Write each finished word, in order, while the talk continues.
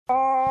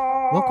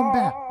Welcome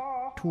back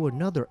to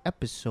another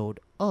episode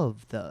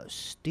of the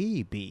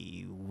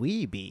Steebee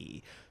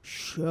Weebee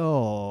Show.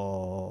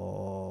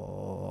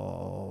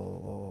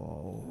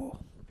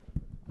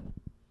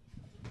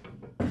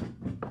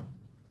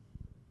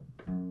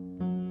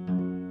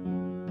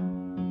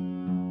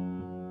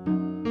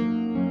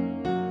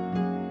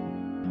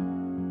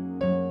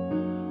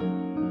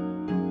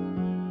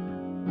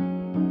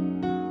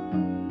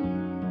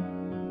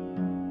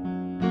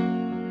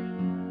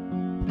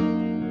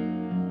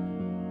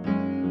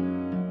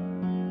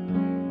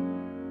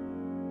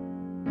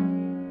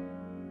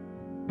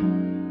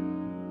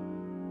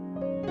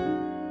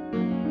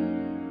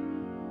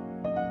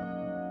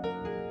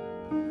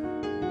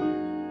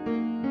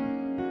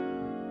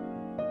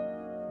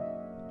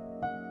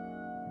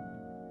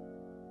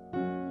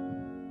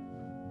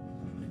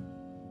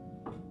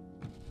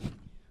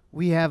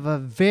 We have a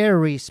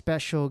very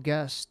special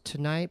guest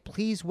tonight.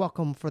 Please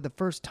welcome for the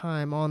first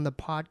time on the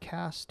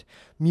podcast,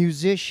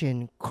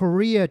 musician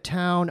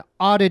Koreatown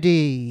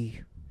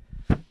Oddity.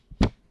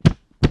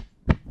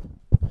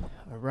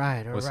 All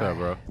right. What's up,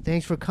 bro?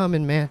 Thanks for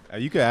coming, man.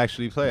 You could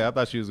actually play. I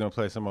thought you was gonna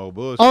play some old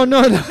bullshit. Oh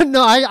no!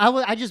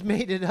 I just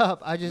made it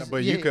up.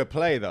 But you could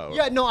play though.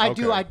 Yeah, no, I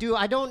do. I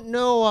don't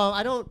know.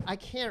 I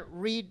can't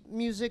read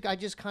music. I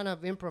just kind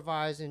of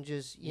improvise and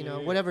just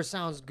whatever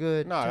sounds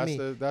good. to me.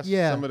 That's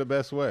some of the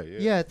best way.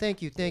 Yeah.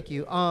 Thank you. It's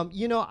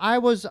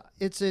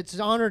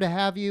an honor to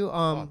have you.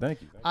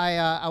 Thank you.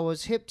 I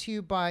was hip to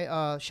you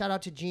by shout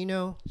out to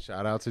Gino.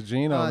 Shout out to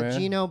Gino,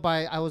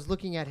 man. I was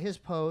looking at his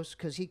post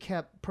because he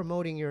kept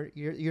promoting your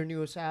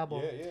newest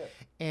album. Yeah.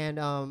 And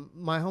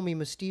my homie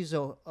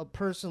Mestizo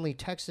personally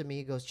texted me.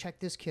 He goes, check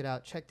this kid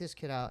out.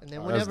 And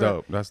then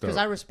whenever, that's dope. Because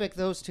I respect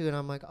those two, and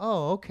I'm like,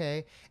 oh,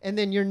 okay. And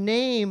then your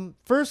name,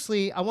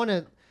 firstly,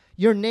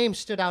 your name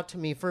stood out to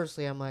me.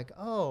 Firstly, I'm like,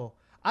 oh,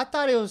 I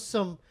thought it was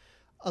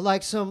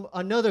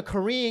another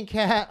Korean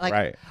cat. Like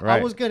right.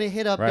 I was gonna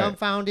hit up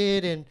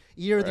Dumbfounded and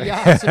Year of the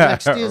Ox and like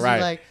Stizzy,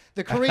 like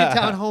the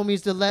Koreatown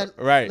homies to let.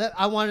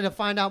 I wanted to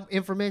find out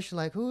information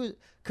like who.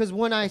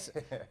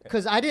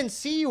 Because I didn't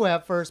see you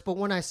at first, but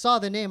when I saw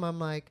the name, I'm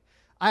like,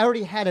 I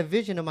already had a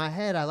vision in my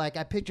head.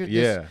 I pictured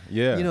this,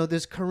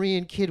 this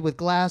Korean kid with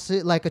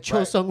glasses, like a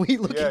Cho Sung-hui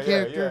looking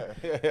character.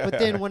 Yeah. But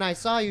then when I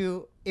saw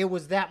you, it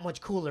was that much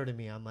cooler to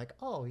me. I'm like,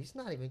 oh, he's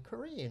not even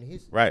Korean.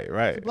 He's right.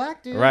 He's a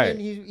black dude, right. And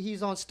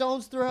he's on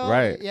Stone's Throw.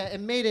 Right. Yeah,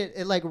 it made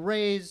it like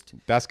raised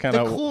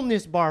the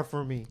coolness bar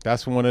for me.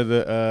 That's one of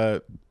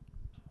the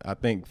I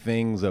think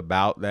things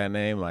about that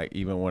name. Like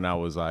even when I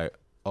was like,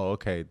 oh,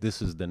 okay,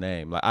 this is the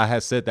name. Like I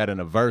had said that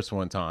in a verse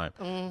one time.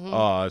 Mm-hmm.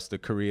 Oh, it's the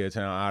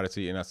Koreatown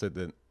Oddity, and I said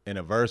that in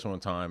a verse one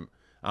time.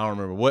 I don't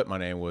remember what my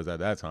name was at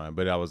that time,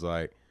 but I was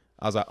like,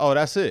 oh,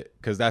 that's it,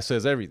 because that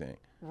says everything.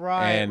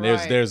 Right. And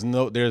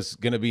there's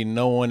gonna be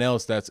no one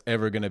else that's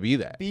ever gonna be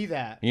that.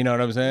 You know what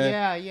I'm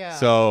saying? Yeah.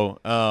 So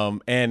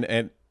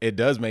and it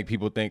does make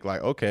people think like,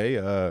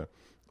 okay,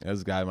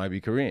 this guy might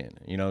be Korean.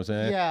 You know what I'm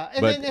saying? Yeah,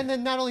 and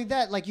then not only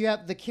that, like you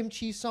have the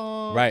kimchi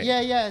song. Right.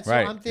 Yeah. So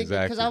right. I'm thinking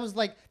because I was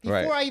like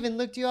before I even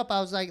looked you up, I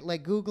was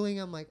like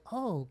Googling. I'm like,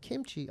 oh,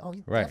 kimchi. Oh,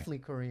 he's definitely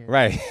Korean.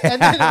 Right. And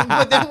then,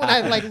 but then when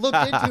I like looked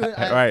into it,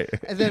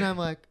 and then I'm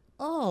like,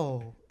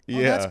 oh,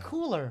 that's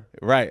cooler.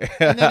 Right.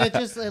 And then it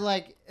just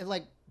like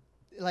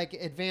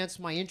advanced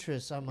my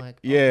interest. I'm like,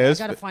 I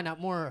gotta find out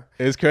more.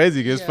 It's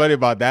crazy. It's funny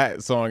about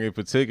that song in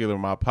particular.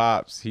 My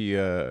pops, he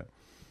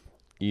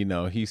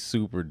he's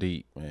super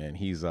deep, man.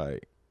 He's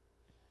like,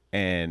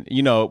 and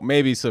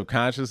maybe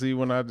subconsciously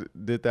when I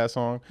did that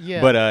song,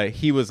 but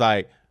he was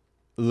like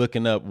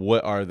looking up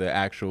what are the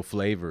actual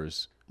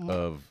flavors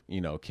of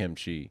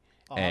kimchi.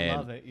 Oh, I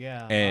love it.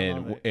 Yeah.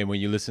 And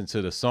when you listen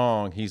to the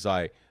song, he's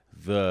like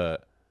the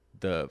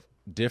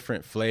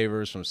different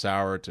flavors from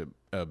sour to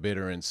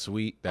bitter and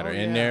sweet that are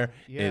in there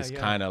is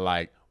kind of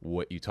like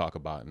what you talk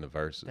about in the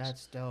verses.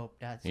 That's dope.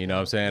 That's what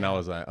I'm saying? Yeah. I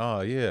was like, oh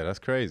yeah, that's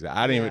crazy.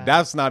 I didn't even,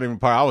 that's not even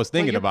part I was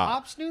thinking about.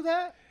 Pops knew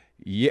that?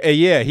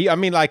 Yeah. He's a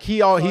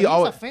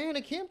fan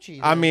of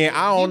kimchi. I mean,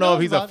 I don't know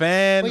if he's a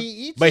fan,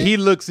 but he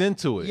looks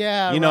into it.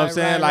 Yeah. You know what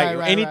I'm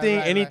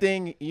saying?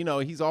 Anything,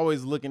 he's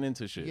always looking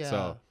into shit. Yeah.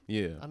 So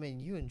yeah. I mean,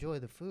 you enjoy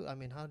the food. I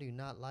mean, how do you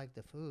not like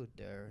the food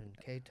there in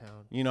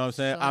K-Town? You know what I'm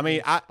saying? I mean,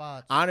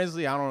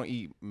 honestly, I don't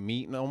eat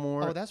meat no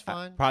more. Oh, that's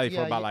fine. Probably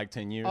for about like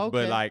 10 years.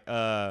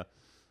 Okay.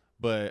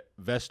 But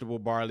vegetable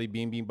barley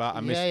bibimbap.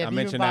 I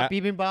mentioned that.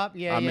 Bibimbap.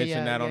 Yeah. I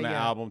mentioned that on the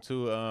album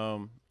too.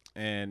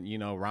 And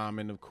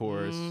ramen, of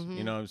course. Mm-hmm.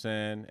 You know what I'm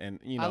saying? And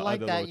I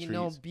like other that.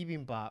 treats.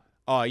 Bibimbap.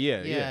 Oh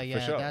yeah. For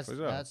sure. That's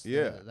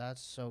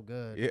so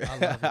good. Yeah. I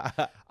love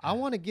it. I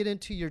want to get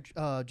into your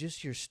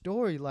just your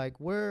story. Like,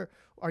 where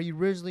are you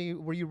originally?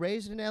 Were you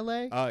raised in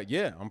L.A.?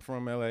 Yeah, I'm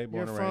from L.A.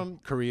 Born and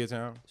raised.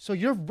 Koreatown. So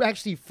you're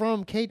actually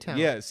from K-Town.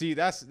 Yeah. See,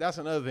 that's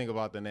another thing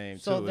about the name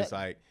too. It's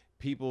like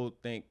people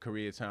think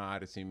Koreatown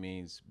Oddity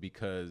means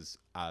because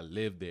I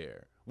live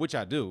there, which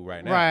I do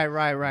right now.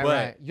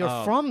 Right.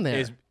 You're from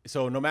there.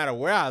 So no matter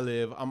where I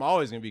live, I'm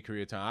always gonna be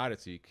Koreatown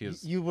Oddity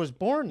because you was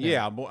born there.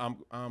 Yeah,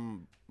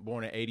 I'm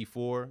born in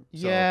 '84.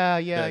 So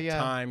yeah.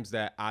 times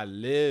that I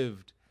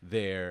lived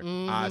there,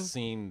 I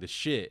seen the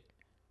shit.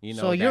 You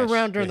know, so you're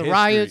around during the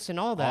riots and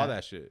all that. All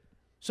that shit.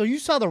 So you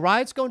saw the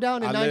riots go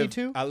down in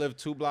 '92? I lived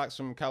 2 blocks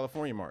from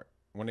California Mart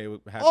when they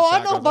had. Oh,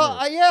 I know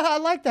about. Yeah, I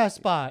like that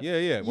spot. Yeah.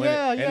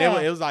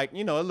 And it was like,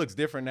 you know, it looks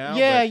different now.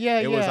 Yeah,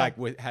 but it was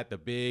like had the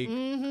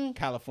big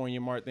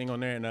California Mart thing on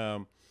there,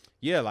 and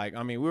yeah, like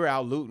I mean, we were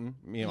out looting.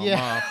 Me and my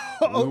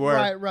mom. We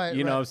were, right.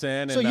 You know what I'm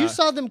saying? So and, you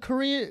saw them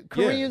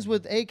Koreans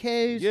with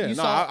AKs.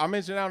 Yeah, I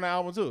mentioned that on the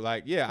album too.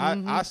 Like,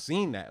 I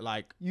seen that.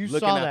 Like, you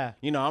saw that.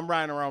 You know, I'm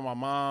riding around with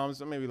my mom,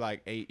 so maybe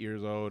like 8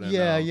 years old. And,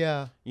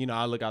 you know,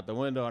 I look out the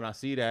window and I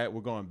see that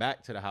we're going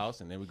back to the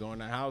house, and then we go in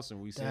the house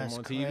and we see them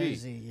on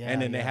TV. Yeah,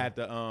 and then they had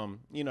the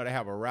you know, they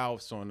have a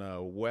Ralph's on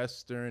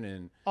Western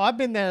and. Oh, I've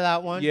been there to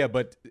that one. Yeah,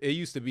 but it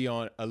used to be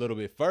on a little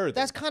bit further.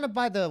 That's kind of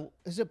by the.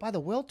 Is it by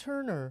the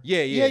Wiltern or?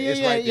 Yeah.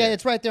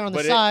 It's right there on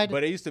the side.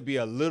 But it used to be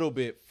a little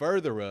bit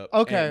further up.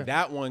 Okay. And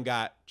that one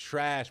got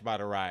trashed by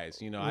the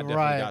riots. You know, I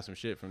definitely got some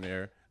shit from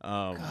there.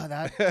 God,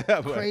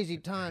 that crazy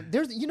time.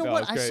 You know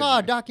what? I saw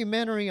a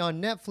documentary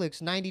on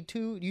Netflix,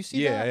 '92. You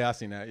see that? Yeah, I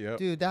seen that. Yep.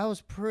 Dude, that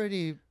was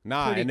pretty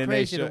and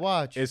crazy to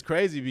watch. It's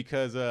crazy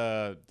because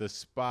the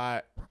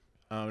spot.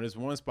 There's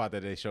one spot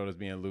that they showed us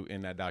being loot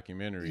in that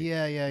documentary.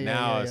 Yeah.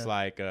 Now it's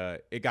like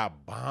it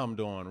got bombed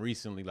on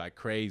recently, like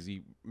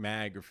crazy,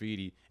 mad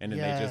graffiti, and then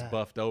they just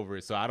buffed over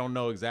it. So I don't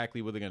know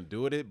exactly what they're gonna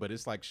do with it, but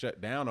it's like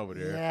shut down over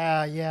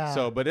there. Yeah.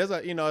 So, but there's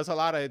it's a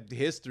lot of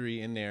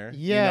history in there.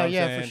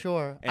 Yeah, for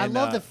sure. And, I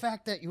love the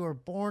fact that you were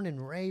born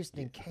and raised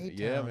in K-Town.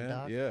 Yeah, man.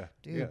 Dog. Yeah,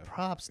 dude.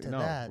 Props to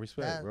that.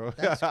 Respect, bro.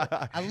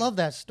 I love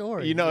that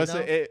story.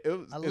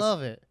 I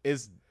love it.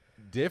 It's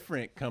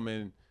different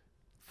coming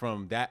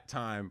from that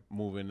time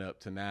moving up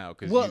to now,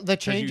 because the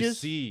changes, you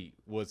see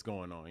what's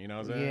going on. You know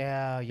what I'm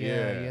saying?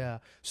 Yeah.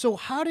 So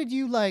how did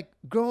you, like,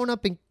 growing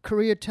up in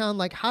Koreatown?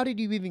 Like, how did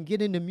you even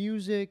get into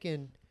music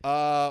and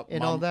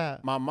all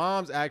that? My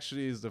mom's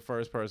actually is the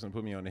first person to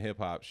put me on the hip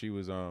hop. She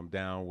was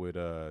down with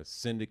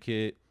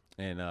Syndicate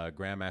and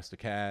Grandmaster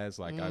Caz.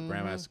 Like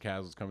Grandmaster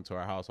Caz was coming to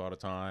our house all the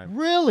time.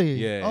 Really?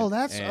 Yeah. Oh,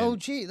 that's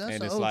OG. That's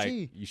and it's OG.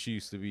 Like she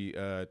used to be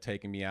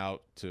taking me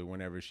out to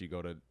whenever she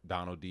go to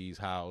Donald D's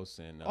house.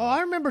 And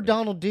I remember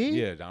Donald D.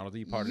 Yeah, Donald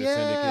D, part of the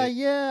Syndicate.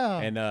 Yeah.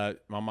 And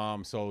my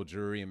mom sold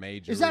jewelry and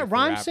made jewelry. Is that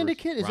Rhyme rappers.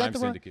 Syndicate? Is Rhyme that the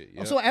Syndicate?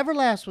 Yep. So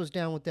Everlast was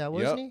down with that,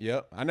 wasn't he?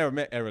 Yep. I never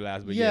met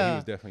Everlast, but yeah, he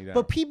was definitely down.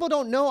 But people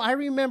don't know. I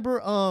remember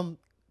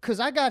because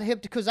I got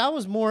hip because I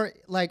was more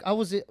like I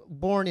was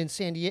born in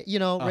San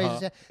Diego,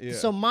 raised in San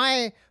So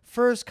my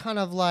first kind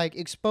of like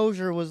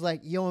exposure was like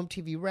Yo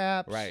MTV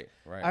Raps. Right.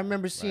 I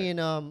remember seeing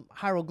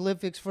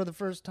Hieroglyphics for the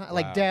first time,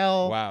 like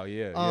Dell. Wow,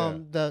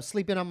 the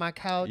Sleeping on My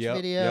Couch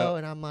video,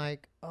 and I'm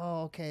like,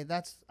 oh, okay,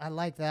 I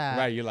like that.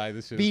 Right, you like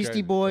this shit.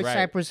 Beastie Boys,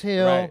 Cypress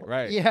Hill.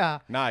 Right. Yeah.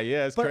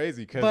 It's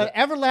crazy. But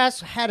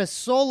Everlast had a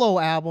solo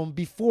album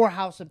before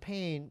House of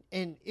Pain,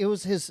 and it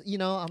was his,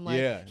 I'm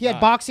like, he had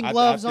boxing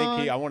gloves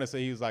on. I want to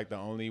say he was like the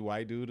only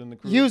white dude in the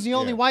crew. He was the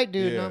only white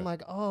dude, and I'm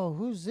like, oh,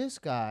 who's this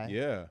guy?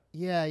 Yeah.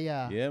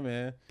 Yeah,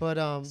 man. But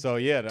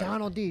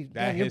Donald D,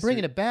 man, you're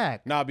bringing it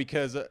back. Nah,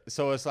 because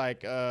so it's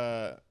like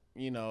I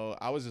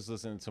was just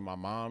listening to my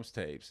mom's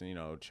tapes,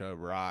 and Chubb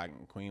Rock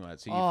and Queen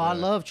Latifah. Oh, I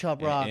love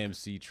Chubb Rock.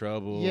 MC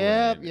Trouble.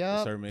 Yeah.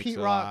 Pete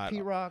Rock,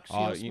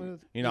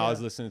 Smooth. I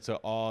was listening to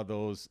all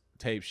those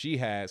tapes she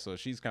had, so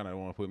she's kind of the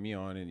one who put me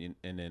on,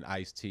 and then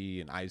Ice-T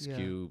and Ice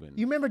Cube. And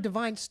you remember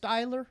Divine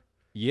Styler?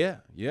 Yeah.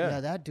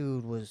 That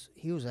dude was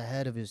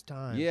ahead of his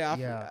time.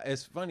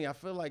 It's funny. I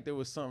feel like there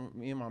was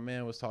me and my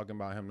man was talking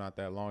about him not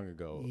that long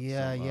ago.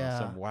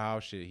 Some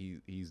wild shit.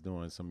 He's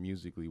doing some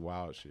musically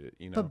wild shit.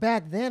 But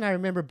back then, I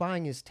remember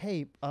buying his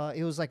tape.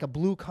 It was like a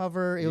blue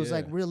cover. It was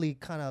like really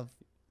kind of.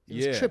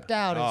 It was tripped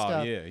out and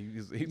stuff.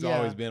 Yeah, he's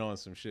always been on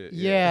some shit.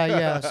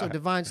 Yeah. So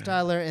Divine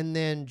Styler and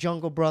then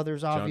Jungle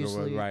Brothers,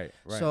 obviously. Right.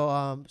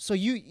 So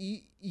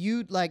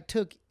you like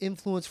took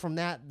influence from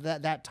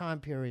that time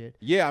period.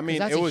 Yeah, I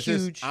mean, it was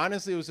huge.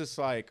 Honestly, it was just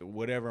like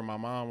whatever my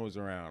mom was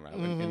around. I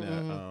went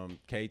in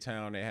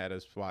K-Town. They had a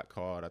spot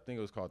called, I think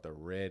it was called the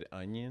Red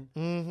Onion,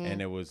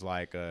 and it was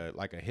like a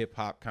hip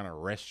hop kind of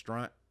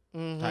restaurant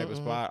type of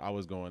spot. I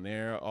was going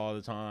there all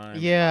the time.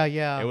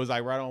 Yeah. It was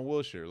like right on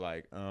Wilshire,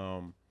 like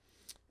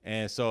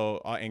and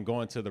so and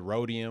going to the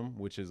Rhodium,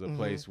 which is a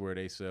place where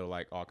they sell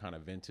like all kind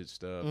of vintage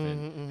stuff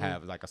and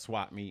have like a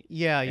swap meet.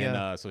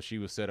 And so she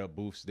would set up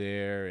booths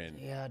there,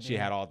 and she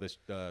had all this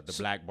the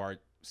Black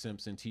Bart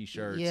Simpson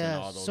T-shirts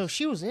and all those. So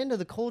she was into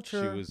the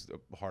culture. She was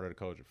a part of the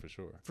culture for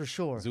sure. For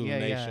sure. Zulu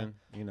Nation,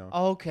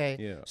 Okay.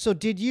 Yeah. So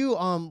did you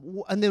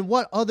and then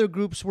what other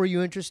groups were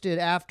you interested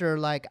after,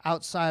 like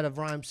outside of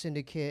Rhyme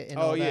Syndicate and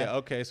all that?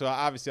 Okay. So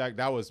obviously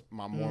that was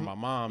my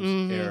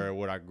mom's era,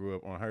 what I grew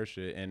up on her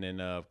shit, and then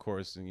of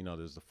course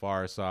there's the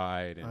Far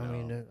Side, and I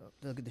mean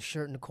the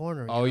shirt in the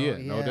corner.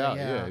 No doubt.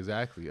 Yeah,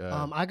 exactly.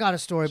 I got a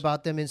story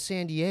about them in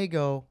San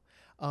Diego.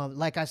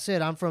 Like I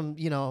said, I'm from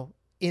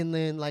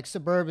inland, like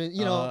suburban,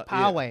 you know,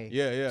 Poway.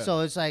 Yeah.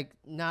 So it's like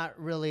not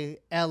really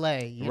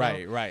L.A. You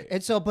know? Right.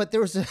 And so, but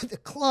there was a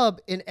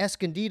club in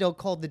Escondido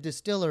called the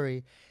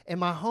Distillery, and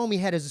my homie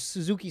had his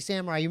Suzuki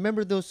Samurai. You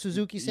remember those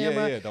Suzuki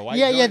Samurai? Yeah, the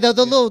white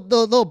the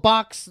little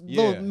box,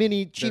 little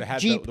mini cheap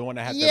Jeep. The one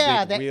that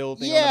had the big wheel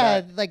thing on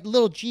the back. Like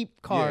little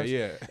Jeep cars.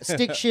 Yeah.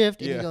 Stick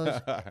shift. And he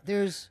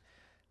goes,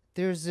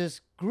 there's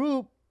this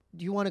group.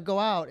 Do you want to go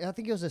out? And I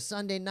think it was a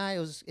Sunday night.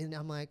 And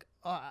I'm like,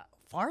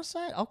 Far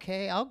Side?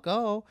 Okay, I'll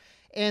go.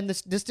 And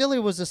the Distillery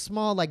was a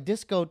small like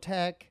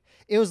discotheque.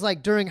 It was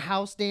like during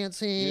house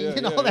dancing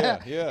and all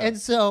that. Yeah. And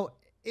so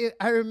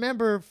I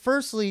remember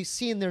firstly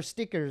seeing their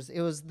stickers.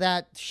 It was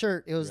that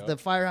shirt. It was the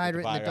fire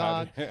hydrant and the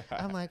dog.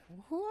 I'm like,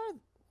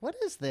 what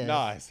is this?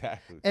 No,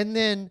 exactly. And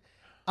then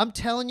I'm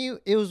telling you,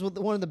 it was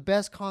one of the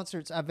best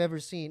concerts I've ever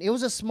seen. It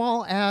was a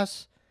small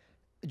ass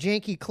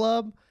janky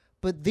club,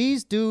 but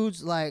these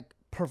dudes like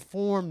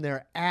perform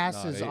their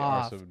asses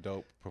off. Are some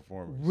dope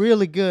performers.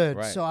 Really good.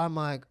 Right. So I'm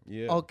like,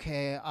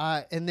 okay.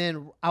 And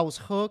then I was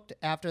hooked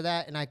after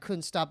that, and I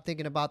couldn't stop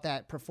thinking about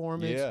that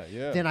performance.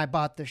 Yeah. Then I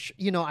bought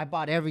I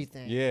bought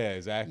everything. Yeah,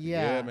 exactly.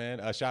 Yeah, man.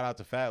 Shout out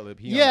to Fat Lip.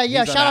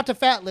 Shout out to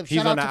Fat Lip.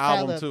 He's on the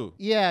album too.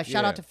 Yeah,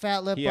 shout out to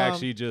Fat Lip. He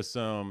actually just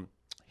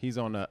he's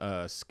on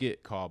a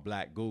skit called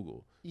Black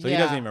Google. So he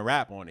doesn't even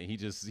rap on it.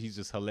 He's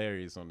just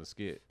hilarious on the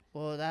skit.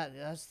 Well,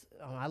 that's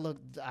I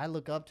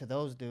look up to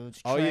those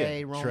dudes.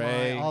 Trey,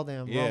 Romai, all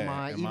them.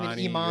 Romai, even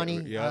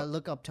Imani. I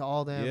look up to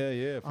all them.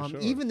 Yeah, for sure.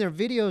 Even their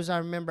videos, I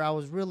remember I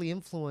was really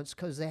influenced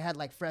because they had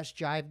like fresh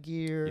jive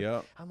gear.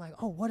 Yep. I'm like,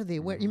 oh, what are they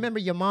wearing? You remember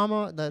Your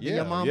Mama, the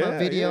Your Mama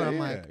video? And I'm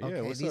like,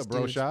 okay, what's these up,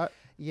 bro? dudes. Shot.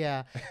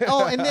 Yeah.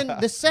 Oh, and then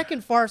the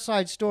second Far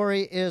Side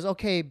story is,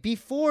 okay,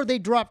 before they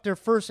dropped their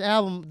first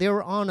album, they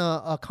were on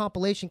a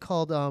compilation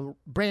called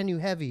Brand New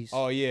Heavies.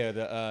 Oh, yeah.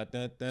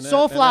 The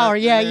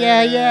Soulflower.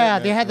 Yeah.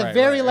 They had the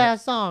very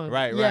last song.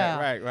 Right.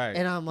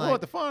 And I'm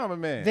like, the Farmer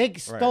Man. They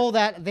stole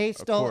that. They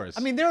stole. Of course. I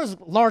mean, there was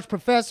Large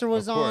Professor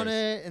was on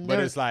it.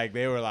 But it's like,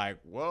 they were like,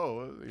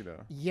 whoa,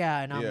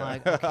 Yeah, and I'm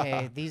like,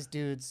 okay, these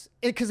dudes,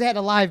 because they had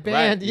a live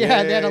band. Right.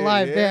 Yeah, they had a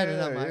live band.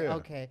 And I'm like,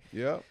 okay.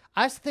 Yep.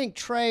 I think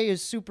Trey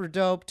is super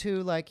dope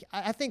too. Like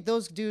I think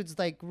those dudes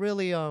like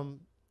really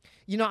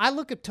I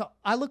look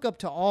up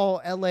to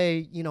all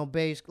LA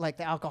based like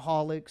the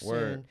Alcoholics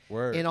and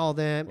all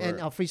them and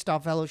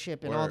Freestyle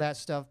Fellowship and all that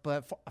stuff.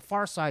 But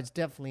Far Side's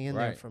definitely in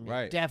there for me.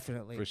 Right.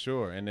 Definitely for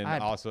sure. And then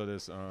also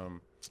this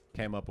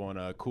came up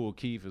on Kool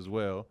Keith as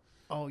well.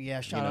 Oh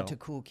yeah, shout out to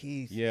Kool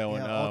Keith. Yeah,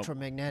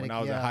 Ultramagnetic. When I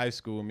was in high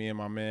school, me and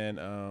my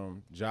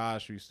man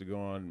Josh used to go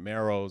on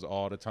Melrose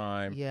all the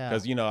time. Yeah,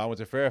 because I went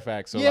to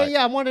Fairfax. So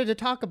I wanted to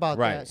talk about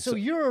that. So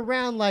you're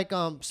around like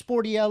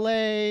Sporty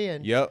LA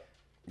and Yep.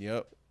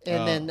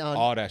 And then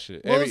all that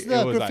shit. What was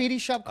the graffiti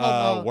shop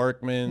called?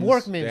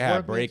 Workman's. They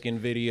had breaking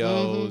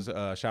videos.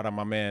 Mm-hmm. Shout out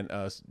my man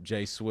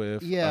Jay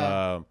Swift.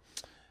 Yeah.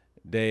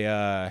 They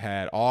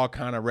had all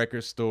kind of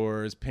record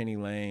stores, Penny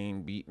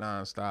Lane, Beat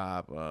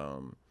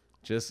Nonstop.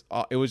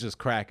 It was just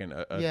cracking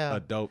a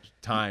dope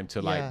time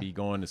to like be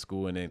going to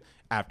school and then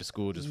after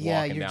school just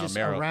walking down just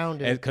Melrose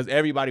around it because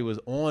everybody was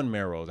on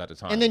Melrose at the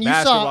time. And then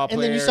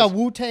you saw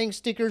Wu-Tang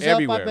stickers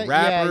everywhere. Up.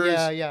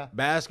 Rappers,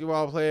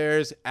 basketball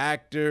players,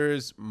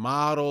 actors,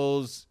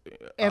 models,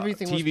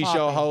 everything. TV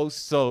show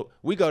hosts. So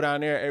we go down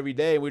there every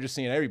day and we're just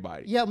seeing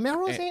everybody. Yeah,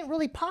 Melrose ain't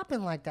really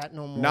popping like that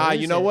no more. Nah,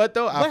 you know what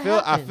though?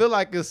 I feel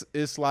like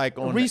it's like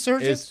on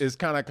resurgence. It's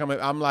kind of coming.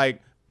 I'm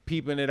like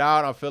peeping it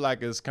out. I feel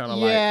like it's kind of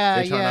like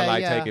they're trying to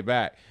like take it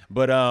back.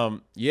 But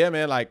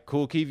man, like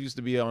Kool Keith used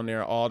to be on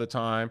there all the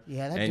time.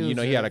 Yeah, that and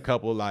he had a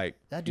couple like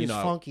that dude's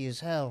funky as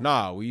hell.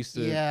 Nah, we used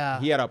to. Yeah,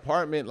 he had an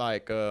apartment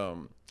like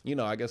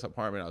I guess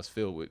apartment I was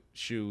filled with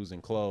shoes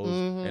and clothes,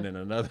 and then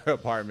another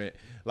apartment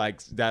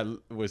like that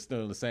was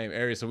still in the same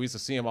area. So we used to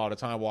see him all the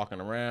time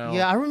walking around.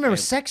 Yeah, I remember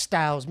Sex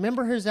Styles.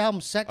 Remember his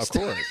album Sex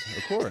Styles?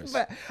 Of course.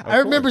 I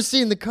remember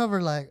seeing the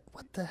cover like,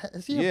 what the hell?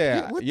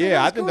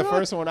 I think the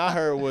first one I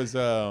heard was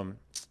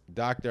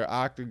Dr.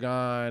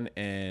 Octagon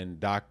and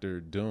Dr.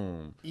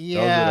 Doom.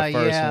 Yeah, those were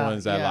the first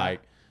ones that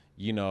like.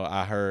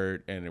 I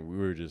heard, and we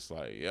were just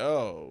like,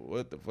 yo,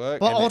 what the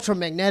fuck? But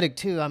Ultramagnetic,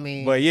 too, I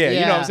mean. But you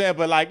know what I'm saying?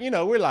 But like,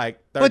 we're like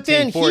 13, But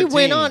then 14. he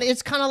went on,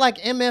 it's kind of like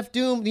MF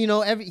Doom,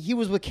 he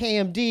was with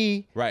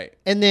KMD. Right.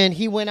 And then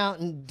he went out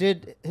and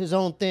did his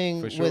own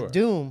thing with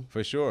Doom.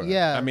 For sure.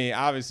 Yeah. I mean,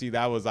 obviously,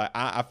 that was like,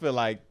 I feel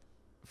like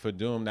for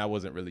Doom, that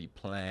wasn't really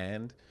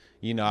planned.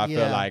 I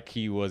feel like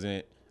he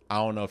wasn't, I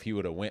don't know if he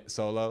would have went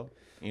solo.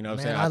 You know what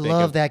I'm saying? I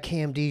love that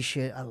KMD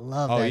shit. I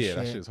love that shit.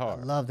 That shit's hard.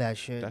 I love that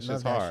shit. That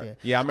shit's hard.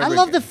 Yeah, I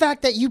love the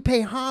fact that you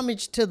pay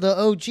homage to the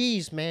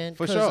OGs, man.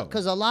 For sure.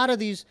 Because a lot of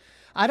these,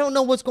 I don't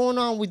know what's going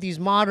on with these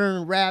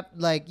modern rap,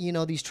 like,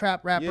 these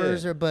trap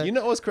rappers. But you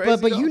know what's crazy,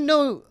 But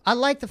I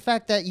like the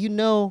fact that you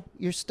know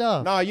your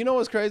stuff. No, you know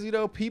what's crazy,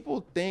 though?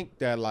 People think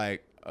that,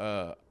 like,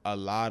 a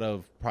lot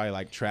of probably,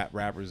 like, trap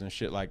rappers and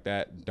shit like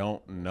that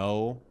don't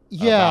know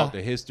about the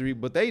history,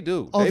 but they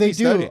do. They do.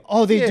 Studying.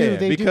 Oh, they do.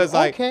 They because, do.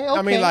 Like, okay.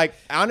 I mean, like,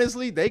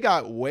 honestly, they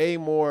got way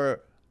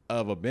more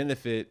of a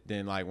benefit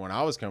than like when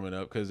I was coming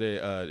up because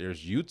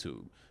there's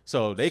YouTube.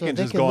 So they can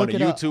just go on the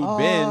YouTube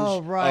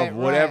binge of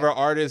whatever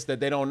artist that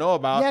they don't know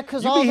about. Yeah,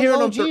 because all the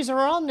OGs are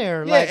on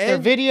there. Like their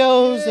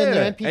videos and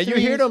their MP3s. And you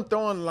hear them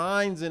throwing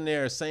lines in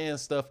there saying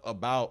stuff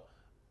about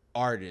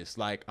artists.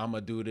 Like, I'm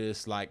going to do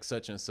this like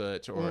such and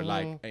such. Or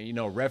like, you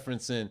know,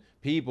 referencing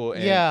people.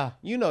 And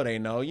you know they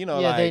know. You know,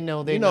 like, they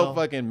know.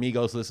 Fucking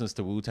Migos listens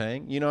to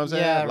Wu-Tang. You know what I'm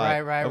saying? Yeah,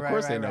 like, right. Of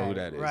course they know who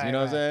that is. You know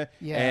what I'm saying?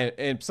 Yeah.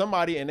 And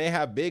somebody, and they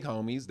have big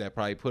homies that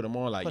probably put them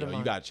on like, yo,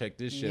 you got to check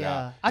this shit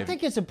out. I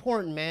think it's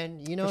important, man.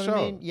 You know what I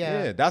mean?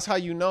 Yeah. That's how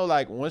you know,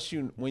 like,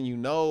 when you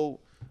know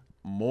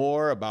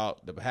more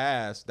about the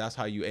past, that's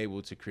how you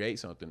able to create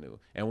something new.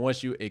 And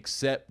once you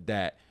accept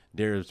that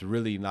there's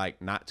really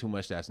like not too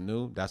much that's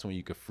new, that's when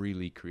you could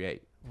freely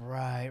create.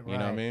 Right. You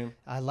know what I mean?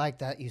 I like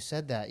that you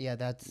said that. Yeah,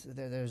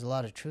 there's a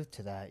lot of truth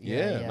to that.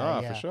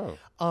 For sure.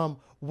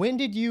 When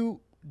did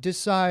you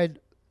decide,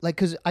 like,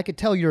 because I could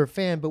tell you're a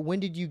fan, but when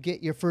did you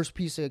get your first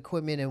piece of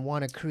equipment and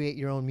want to create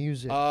your own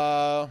music?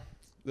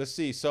 Let's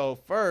see. So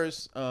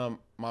first,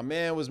 my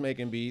man was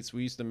making beats.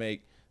 We used to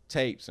make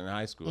tapes in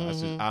high school.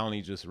 I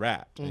only just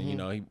rapped, and you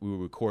know, we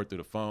would record through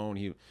the phone.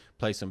 He would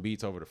play some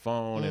beats over the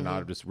phone, and I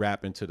would just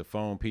rap into the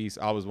phone piece.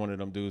 I was one of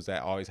them dudes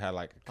that always had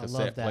like a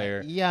cassette player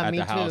at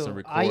the house and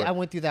record. I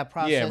went through that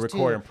process.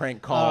 Recording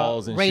prank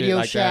calls and Radio shit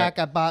like Shack.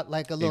 that. I bought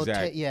like a little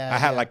I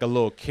had like a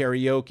little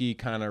karaoke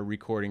kind of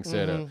recording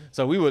setup.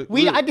 So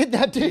I did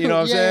that too. You know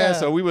what I'm saying?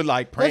 So we would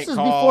like prank call.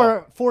 This was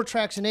before 4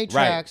 tracks and 8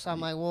 tracks.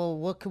 I'm like, well,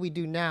 what could we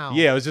do now?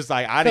 Yeah, it was just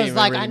like I didn't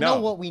even really know. I know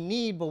what we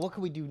need, but what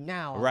can we do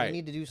now? Right. We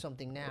need to do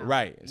something now.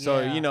 Right.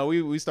 So you know,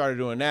 we started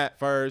doing that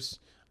first.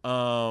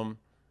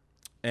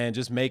 And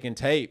just making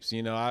tapes,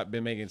 you know, I've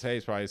been making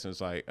tapes probably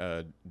since like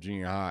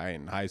junior high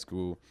and high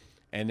school.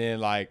 And then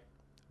like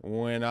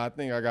when I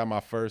think I got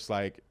my first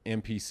like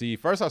MPC,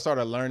 first I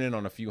started learning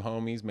on a few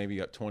homies, maybe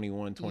up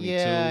 21, 22.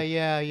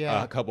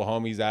 Yeah. A couple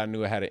homies that I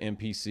knew had an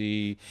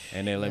MPC,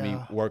 and they let me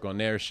work on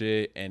their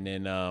shit. And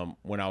then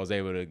when I was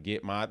able to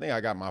get I think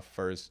I got my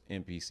first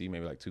MPC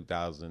maybe like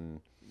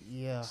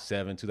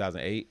 2007,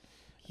 2008.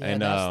 Yeah,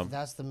 and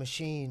that's the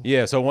machine.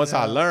 Yeah, so once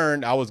I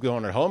learned, I was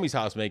going to the homie's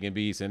house making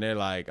beats, and they're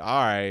like,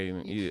 all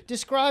right.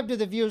 Describe to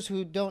the viewers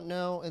who don't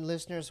know and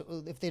listeners,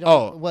 if they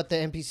don't know what the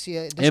MPC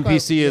is.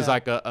 MPC is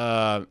like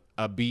a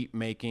beat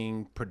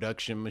making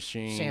production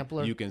machine.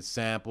 Sampler. You can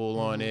sample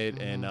on it,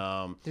 and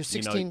there's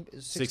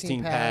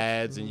 16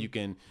 pads, and you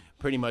can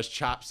pretty much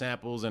chop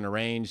samples and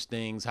arrange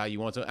things how you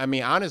want to. I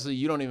mean, honestly,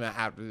 you don't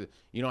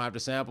have to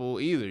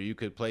sample either. You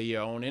could play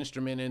your own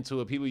instrument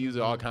into it. People use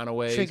it all kind of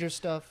ways. Trigger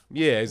stuff.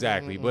 Yeah,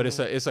 exactly. But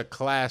it's a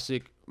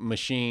classic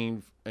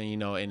machine, you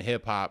know, in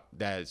hip hop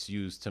that's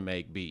used to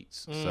make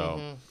beats.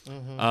 So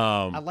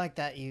I like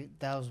that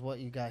that was what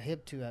you got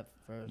hip to at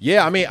first.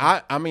 Yeah, I mean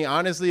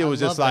honestly, it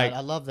was just like I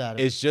love that.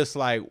 It's just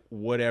like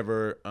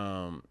whatever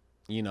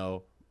you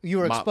know, you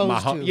were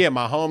exposed to. Yeah,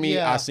 my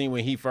homie, I seen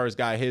when he first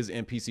got his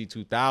MPC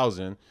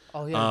 2000.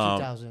 Oh, yeah,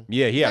 2000.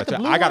 Yeah, he had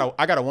I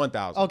got a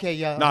 1000. Okay,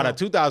 yeah. No, the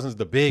 2000 is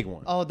the big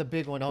one. Oh, the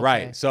big one. Okay.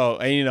 Right. So,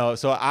 and you know,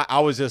 so I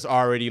was just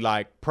already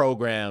like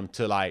programmed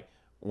to like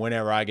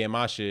whenever I get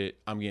my shit,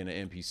 I'm getting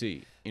an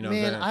MPC. You know what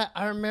I'm saying?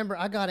 I remember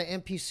I got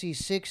an MPC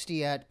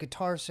 60 at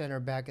Guitar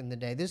Center back in the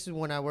day. This is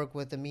when I worked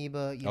with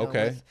Amoeba, you know,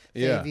 with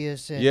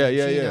Fabius and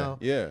Gino.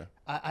 Yeah.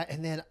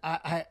 And then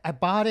I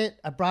bought it.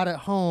 I brought it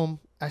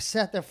home. I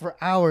sat there for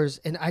hours,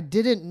 and I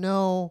didn't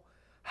know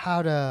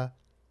how to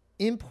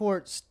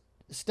import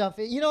stuff.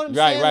 You know what I'm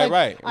saying?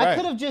 Right. I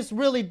could have just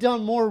really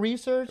done more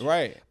research.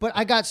 Right. But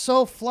I got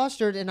so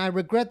flustered, and I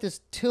regret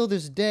this till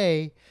this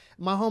day.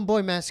 My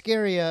homeboy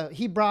Mascaria,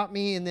 he brought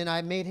me, and then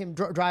I made him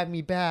drive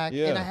me back,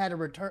 and I had to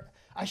return.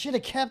 I should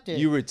have kept it.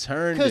 You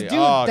returned it.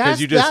 Because,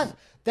 dude,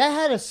 that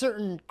had a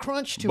certain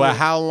crunch to it. But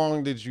how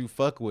long did you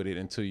fuck with it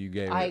until you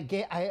gave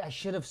it? I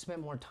should have spent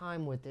more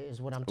time with it, is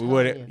what I'm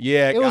telling you.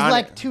 Yeah, it was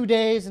like 2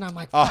 days, and I'm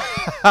like,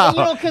 and,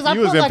 you know, because I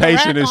was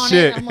impatient as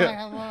shit. I'm like,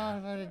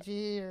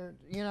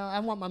 I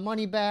want my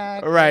money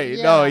back. Right?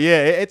 No,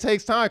 it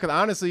takes time because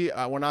honestly,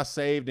 when I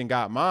saved and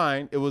got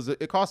mine,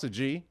 it cost a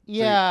G.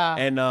 Yeah,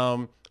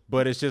 and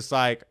but it's just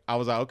like I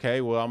was like,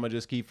 okay, well, I'm gonna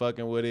just keep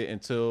fucking with it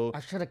until I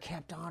should have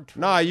kept on to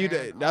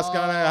it. That's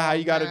kind of how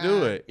you got to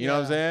do it. You know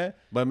what I'm saying?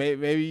 But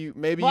maybe you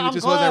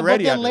just wasn't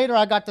ready. But then later,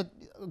 I got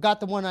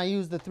the one I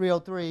used, the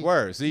 303.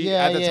 Word. See,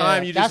 at the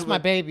time, you just that's my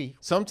baby.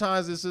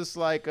 Sometimes it's just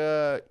like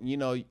you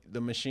know,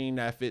 the machine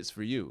that fits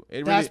for you.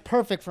 That's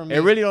perfect for me. It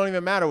really don't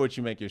even matter what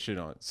you make your shit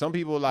on. Some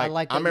people like.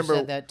 I remember you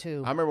said that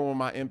too. I remember when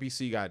my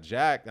MPC got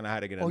jacked and I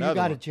had to get another. Oh, you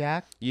got one. it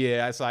jacked?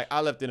 Yeah, it's like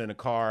I left it in a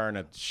car in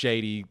a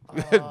shady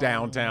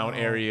downtown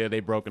area.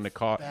 They broke in the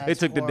car. They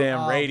took the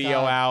damn radio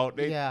out.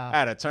 They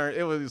had to turn.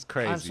 It was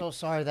crazy. I'm so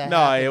sorry that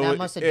happened. That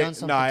must have done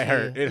something. No, it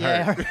hurt. It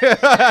hurt.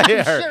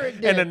 It hurt. Sure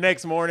it did. And the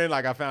next morning,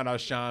 like I found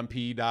out Sean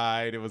P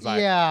died. It was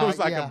like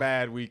a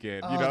bad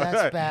weekend. You know,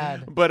 that's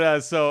bad. But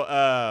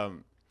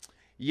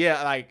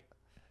like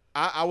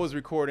I was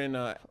recording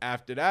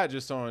after that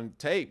just on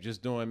tape,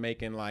 just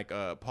making like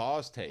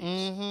pause tapes.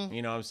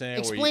 You know what I'm saying?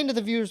 Explain to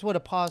the viewers what a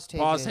pause tape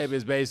is. Pause tape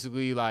is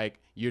basically like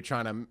you're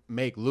trying to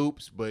make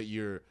loops, but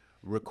you're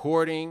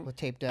recording with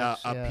tape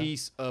decks, a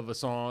piece of a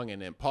song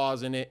and then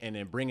pausing it and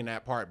then bringing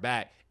that part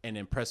back and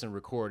then pressing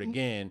record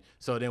again.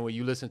 So then when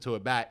you listen to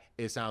it back,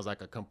 it sounds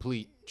like a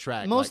complete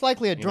track. Most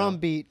likely a drum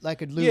beat,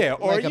 like a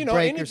loop, or like a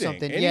break anything, or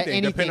something.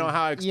 Anything, depending on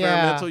how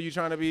experimental you're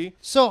trying to be.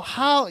 So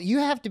how you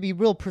have to be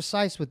real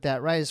precise with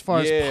that, right? As far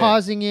as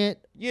pausing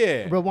it,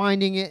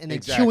 rewinding it, and then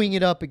queuing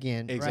it up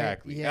again.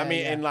 Exactly. Right? I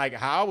mean, and like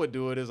how I would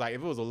do it is like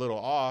if it was a little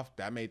off,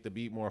 that made the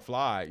beat more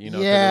fly. You know,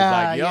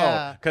 because it's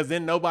like because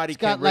then nobody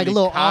can really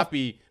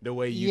copy the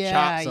way you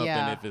chop something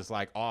if it's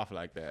like off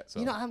like that. So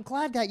you know, I'm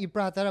glad that you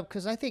brought that up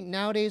because I think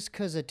nowadays,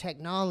 because of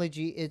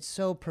technology, it's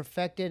so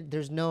perfected.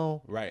 There's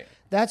no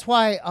That's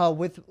why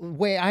with the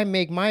way I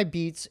make my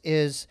beats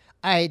is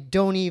I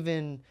do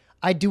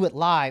it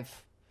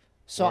live.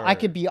 So I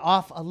could be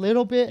off a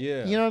little bit,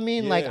 you know what I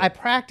mean? Like I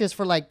practice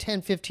for like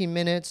 10, 15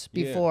 minutes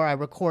before I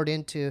record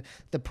into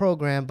the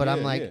program, but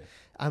I'm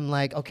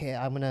like, okay,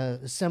 I'm going to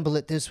assemble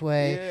it this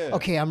way.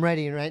 Okay, I'm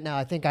ready right now.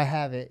 I think I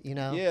have it, you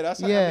know? Yeah,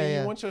 that's how I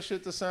mean, you want your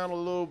shit to sound a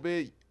little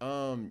bit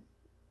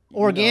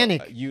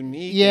organic,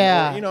 unique. You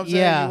know what I'm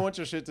saying? You want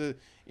your shit to,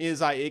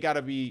 it's like, it got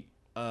to be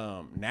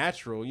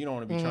natural. You don't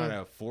want to be trying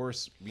to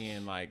force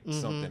being like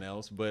something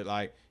else, but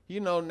like, you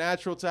know,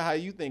 natural to how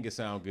you think it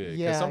sound good.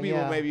 Because some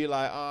people maybe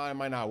like, oh, it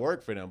might not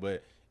work for them.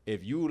 But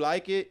if you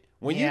like it,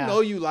 when you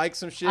know you like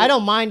some shit. I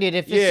don't mind it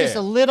if it's just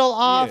a little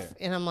off.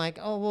 And I'm like,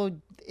 oh, well,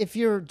 if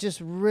you're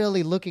just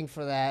really looking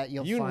for that,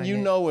 you'll find it. You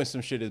know when some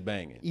shit is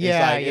banging.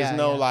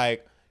 It's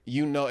like,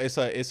 you know, it's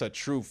a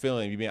true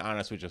feeling if you're being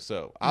honest with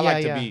yourself. I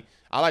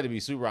like to be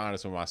super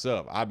honest with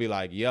myself. I'd be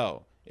like,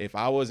 yo, if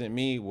I wasn't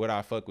me, would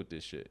I fuck with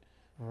this shit?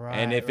 Right,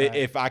 and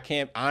if I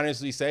can't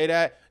honestly say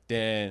that,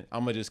 then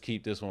I'm gonna just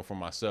keep this one for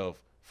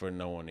myself for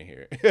no one to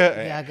hear.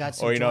 I got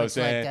some joints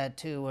like that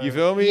too. You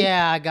feel me?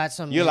 Yeah, I got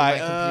some. You're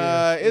like,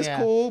 it's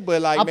cool,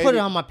 but like I'll put it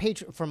on my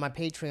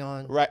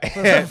Patreon. Right,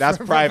 that's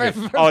private.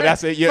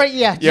 That's it. Your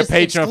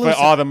Patreon for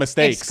all the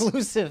mistakes.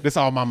 Exclusive. This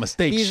all my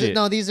mistakes.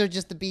 These are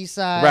just the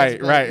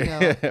B-sides. Right. You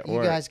know,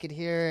 you guys could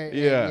hear it.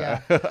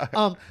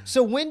 Yeah.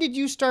 So when did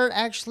you start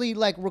actually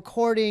like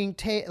recording,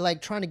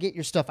 like trying to get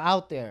your stuff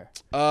out there?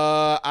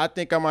 I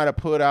think I might have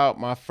put out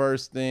my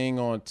first thing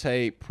on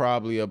tape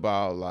probably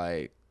about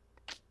like.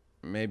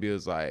 Maybe it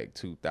was like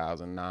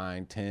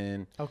 2009,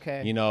 10.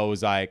 Okay. You know, it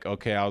was like,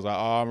 okay, I was like,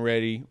 oh, I'm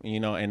ready.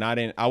 You know, and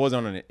I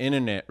wasn't on the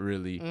internet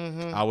really.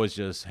 I was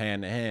just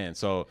hand to hand.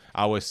 So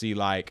I would see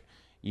like,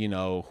 you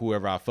know,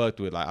 whoever I fucked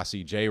with, like I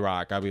see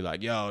J-Rock, I'd be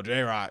like, yo,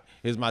 J-Rock,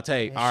 here's my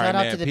tape. All right, man,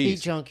 shout out to the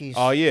peace. Beat Junkies.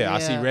 Oh, yeah. I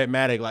see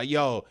Redmatic, like,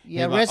 yo.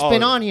 Yeah, Red's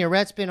been on here.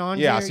 Red's been on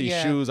here. Yeah, I see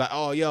Shoes, like,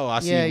 oh, yo, I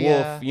see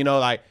Wolf. You know,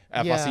 like,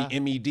 if I see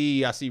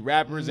MED, I see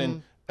rappers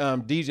and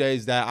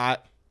DJs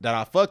that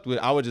I fucked with,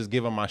 I would just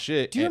give them my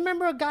shit. Do you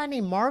remember a guy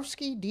named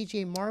Marvsky,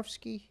 DJ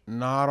Marvsky?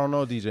 No, I don't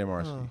know DJ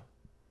Marvsky.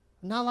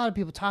 Not a lot of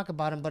people talk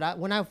about him, but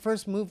when I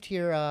first moved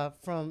here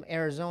from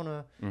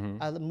Arizona,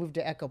 I moved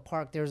to Echo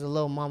Park. There was a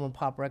little mom and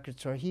pop record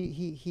store.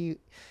 He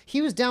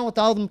was down with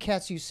all them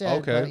cats you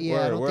said. Okay,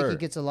 but I don't think he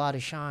gets a lot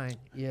of shine.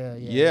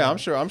 Yeah. I'm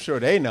sure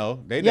they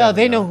know. They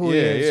know who he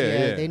is.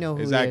 Yeah, they know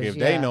who exactly. he is.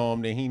 If they know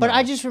him, then he knows. But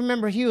I just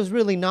remember he was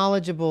really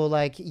knowledgeable,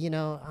 like, you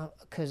know,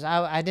 because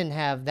I didn't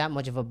have that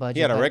much of a budget.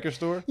 He had a record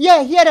store?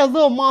 Yeah, he had a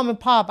little mom and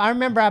pop. I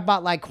remember I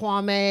bought like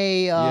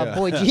Kwame,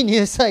 Boy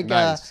Genius, like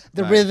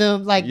the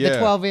Rhythm, like the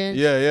 12-inch.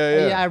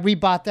 Yeah. I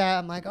rebought that.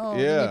 I'm like, let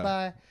me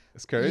buy.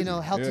 It's crazy. You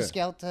know, Helter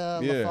Skelter,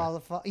 La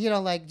Fa, you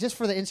know, like just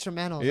for the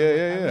instrumentals.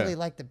 I really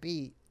like the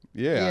beat.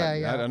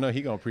 I know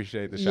he gonna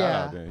appreciate the shout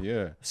out then.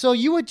 Yeah. So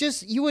you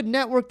would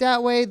network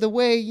that way, the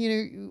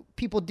way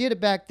people did it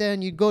back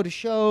then. You'd go to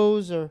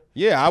shows or.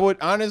 Yeah, I would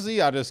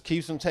honestly. I just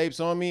keep some tapes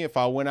on me. If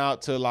I went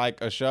out to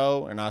like a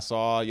show and I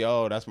saw,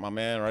 yo, that's my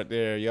man right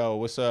there. Yo,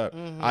 what's up?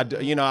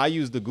 I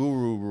use the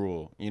guru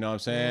rule. You know what I'm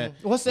saying?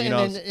 What's the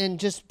and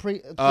just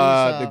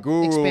the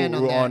guru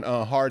rule on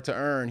Hard to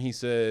Earn? He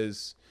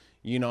says.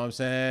 You know what I'm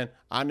saying?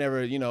 I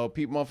never,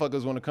 people,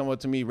 motherfuckers want to come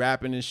up to me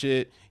rapping and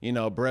shit,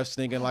 breath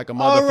stinking like a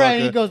motherfucker. Oh,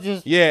 right. He goes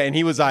and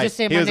he was like,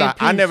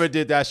 I never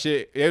did that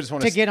shit. They just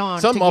want to get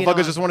on. Some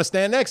motherfuckers just want to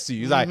stand next to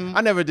you. He's like,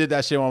 I never did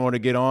that shit when I want to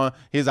get on.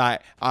 He's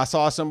like, I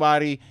saw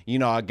somebody,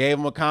 I gave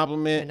him a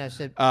compliment, and I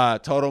said,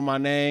 told him my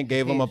name,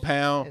 gave him a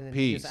pound,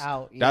 peace.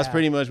 That's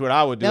pretty much what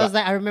I would do.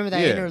 I remember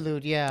that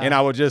interlude, And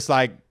I would just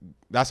like,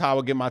 that's how I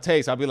would get my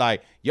taste. I'd be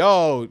like,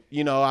 yo,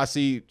 I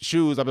see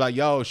Shoes. I'd be like,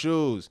 yo,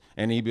 Shoes.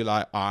 And he'd be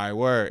like, all right,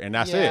 word. And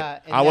that's it.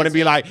 And I wouldn't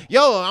be like,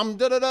 yo, I'm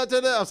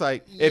da-da-da-da-da. I was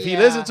like, if he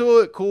listens to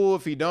it, cool.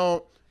 If he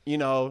don't,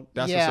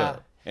 that's what's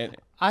up. And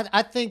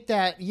I think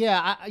that,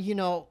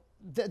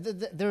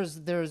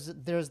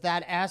 there's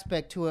that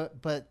aspect to it,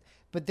 but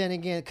then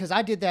again, because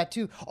I did that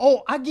too.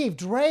 Oh, I gave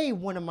Dre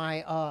one of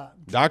my...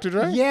 Dr.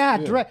 Dre? Yeah,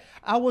 Dre.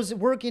 I was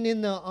working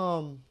in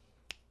the...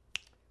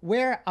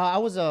 where I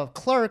was a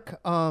clerk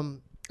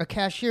a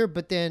cashier,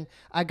 but then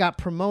I got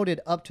promoted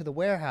up to the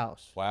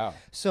warehouse. Wow.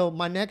 So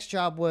my next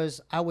job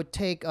was I would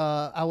take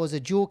I was a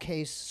jewel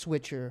case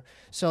switcher.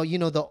 So you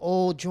know the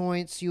old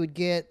joints you would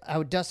get, I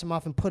would dust them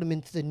off and put them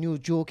into the new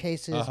jewel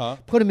cases,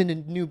 put them in the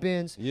new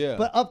bins. Yeah.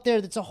 But up there,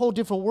 it's a whole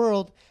different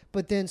world.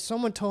 But then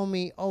someone told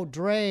me, oh,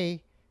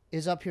 Dre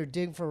is up here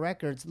digging for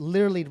records,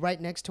 literally right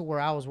next to where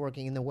I was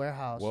working in the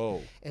warehouse.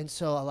 Whoa. And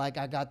so like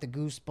I got the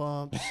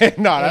goosebumps.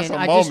 No, that's a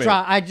moment.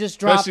 I just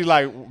dropped. Especially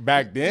like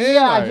back then.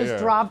 Yeah, like, I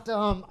just dropped.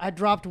 I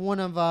dropped one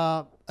of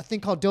a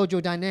thing called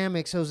Dojo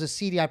Dynamics. It was a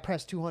CD. I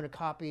pressed 200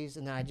 copies,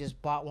 and then I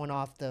just bought one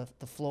off the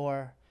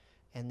floor,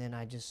 and then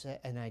I just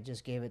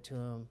gave it to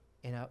him.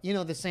 You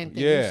know the same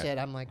thing you said.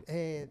 I'm like,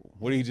 hey.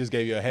 What, he just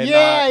gave you a head knock?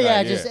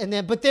 Yeah,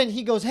 yeah. But then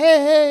he goes,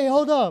 hey,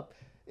 hold up.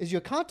 Is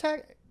your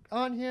contact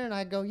on here? And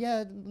I go,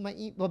 yeah,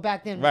 well,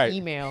 back then, my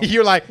email.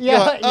 You're like,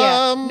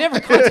 never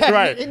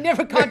contacted It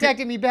never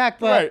contacted me back,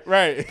 but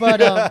right.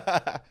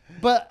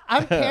 But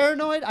I'm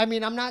paranoid. I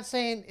mean, I'm not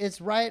saying it's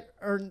right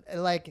or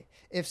like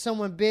if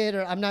someone bid,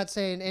 or I'm not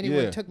saying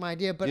anyone took my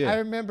idea, but I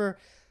remember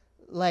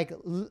like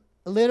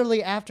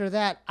literally after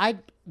that,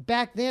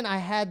 back then I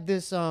had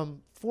this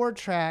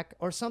 4-track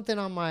or something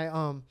on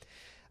my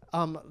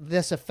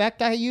this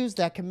effect I use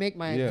that can make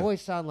my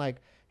voice sound like,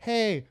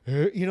 hey,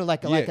 you know,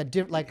 like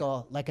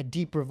a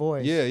deeper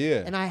voice.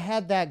 Yeah. And I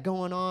had that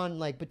going on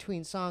like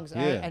between songs,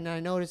 and I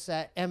noticed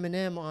that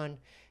Eminem on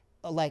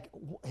like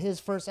his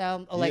first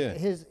album,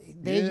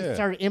 they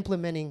started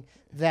implementing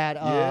that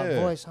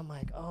voice. I'm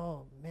like,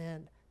 oh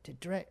man. To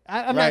Dre,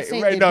 I'm not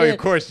saying right. No, of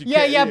course you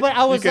can't. Yeah, but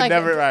I was like,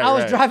 I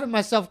was driving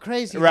myself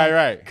crazy.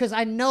 Right. Because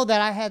I know that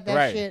I had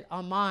that shit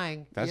on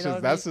mine.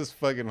 That's just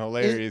fucking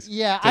hilarious.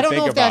 I don't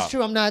know if that's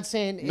true. I'm not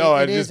saying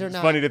it is or not.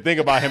 It's funny to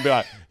think about him be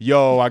like,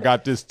 yo, I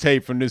got this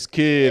tape from this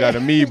kid at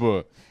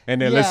Amoeba. And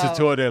then listen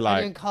to it, they're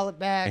like, and call it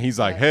back. And he's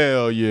like,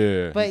 hell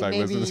yeah. But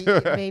like,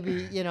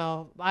 maybe, you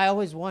know, I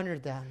always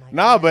wondered that. Like,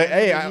 nah, but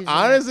hey,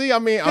 honestly, I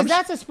mean, because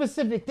that's a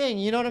specific thing.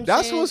 You know what I'm saying?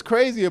 That's what's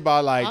crazy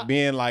about like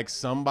being like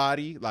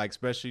somebody, like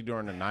especially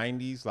during the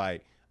 90s.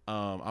 Like,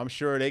 I'm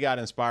sure they got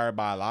inspired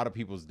by a lot of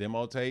people's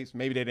demo tapes.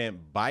 Maybe they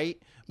didn't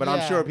bite, but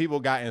I'm sure people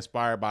got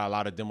inspired by a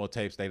lot of demo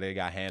tapes they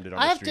got handed on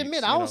the streets. I have to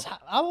admit,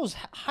 I was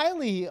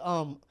highly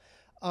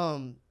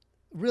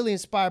really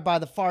inspired by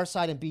the Far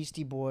Side and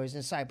Beastie Boys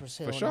and Cypress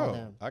Hill. For sure. And all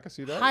them. I can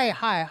see that.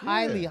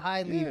 Highly,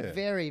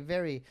 very,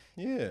 very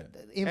influenced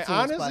and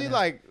honestly, by them.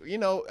 like, you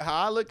know,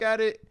 how I look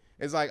at it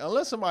is like,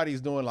 unless somebody's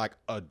doing like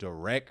a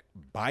direct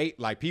bite,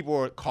 like people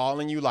are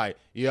calling you like,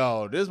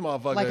 yo, this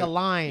motherfucker. Like a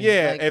line.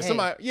 Yeah.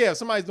 Like, if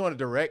somebody's doing a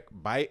direct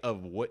bite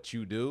of what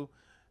you do,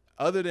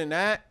 other than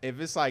that,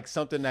 if it's like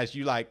something that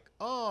you like,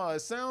 oh,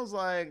 it sounds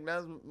like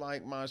that's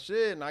like my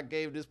shit and I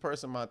gave this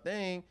person my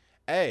thing,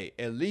 hey,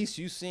 at least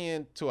you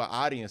seeing to an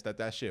audience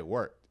that shit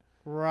worked.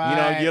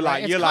 Right. You know,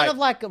 it's kind of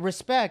like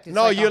respect. It's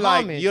like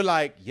you're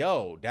like,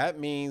 yo, that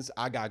means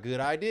I got good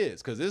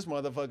ideas because this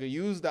motherfucker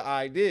used the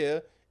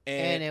idea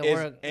and it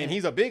worked. And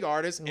he's a big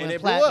artist and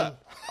it blew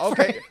up.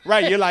 Okay,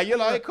 right. You're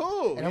like,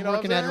 cool. And I'm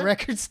working at a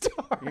record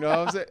store. You know what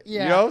I'm saying?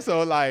 Yeah. You know,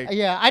 so like,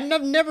 yeah, I've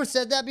never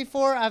said that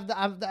before.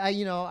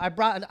 I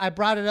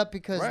brought it up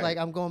because like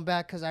I'm going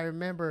back because I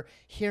remember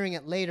hearing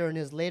it later in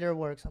his later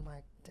works. I'm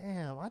like,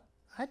 damn,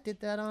 I did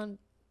that on.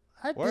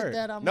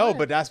 No,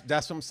 but that's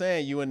what I'm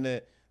saying.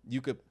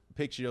 You could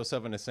picture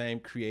yourself in the same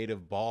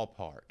creative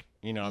ballpark.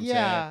 You know what I'm saying?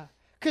 Yeah.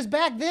 Because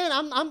back then,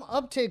 I'm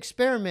up to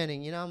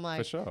experimenting. You know, I'm like,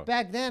 for sure.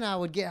 Back then, I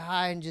would get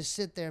high and just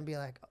sit there and be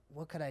like,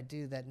 what could I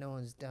do that no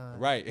one's done?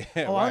 Right.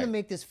 I want to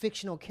make this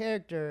fictional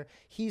character.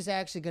 He's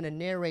actually going to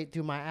narrate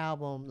through my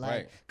album,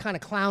 like kind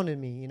of clowning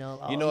me, you know.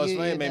 You know, it's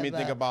funny. It made me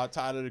think about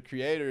Tyler, the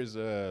Creator's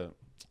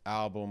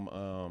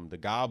album, the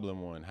Goblin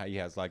one, how he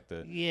has like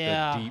the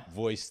deep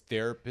voice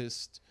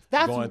therapist.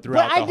 Going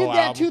throughout the whole album. But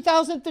I did that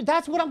 2003.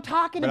 That's what I'm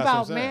talking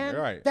about, man.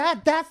 Right.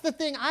 That's the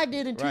thing I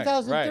did in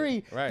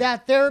 2003. Right.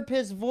 That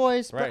therapist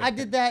voice. But I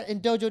did that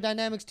in Dojo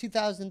Dynamics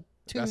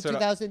 2002,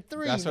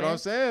 2003. That's what I'm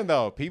saying,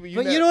 though. People,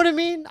 you know what I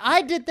mean?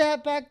 I did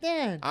that back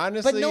then.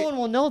 Honestly, but no one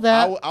will know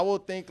that. I will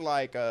think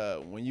like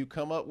when you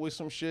come up with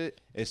some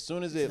shit, as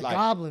soon as it's like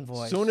goblin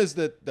voice. As soon as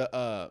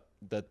the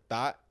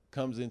thought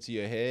comes into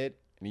your head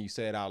and you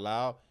say it out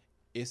loud,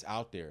 it's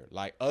out there.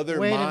 Like other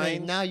minds. Wait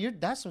a minute. Now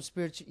that's some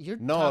spiritual. You're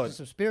talking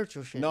some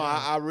spiritual shit. No,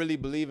 I really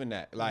believe in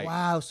that. Like,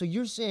 wow. So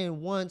you're saying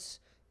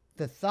once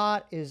the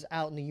thought is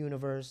out in the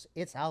universe,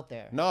 it's out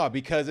there. No,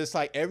 because it's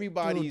like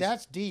everybody's. Dude,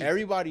 that's deep.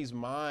 Everybody's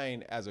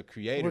mind as a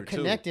creator. We're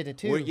connected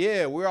too.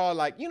 We're all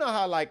like, you know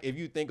how like if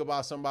you think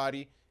about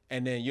somebody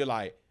and then you're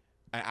like,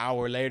 an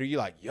hour later, you're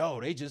like, yo,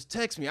 they just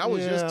text me. I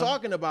was just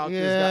talking about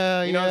this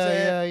guy. You know what I'm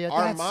saying? Yeah.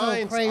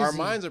 Our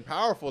minds are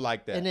powerful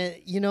like that. And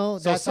it, you know,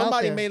 so that's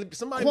somebody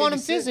quantum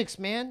physics,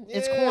 man.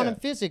 It's quantum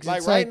physics. Like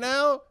it's right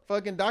now,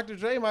 fucking Dr.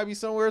 Dre might be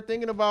somewhere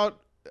thinking about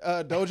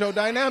Dojo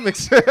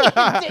Dynamics.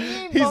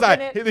 He's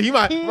like, he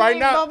might right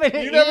now.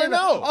 You never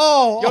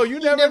know. You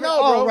never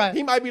know, bro. Right.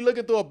 He might be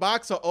looking through a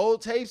box of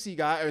old tapes he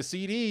got or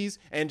CDs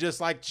and just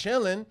like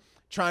chilling,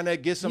 trying to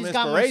get some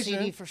inspiration. Got my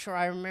CD for sure.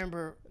 I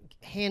remember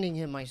handing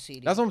him my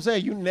CD. That's what I'm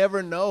saying. You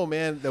never know,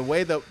 man. The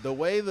way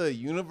the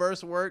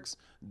universe works,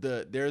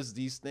 there's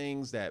these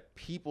things that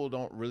people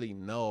don't really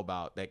know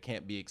about that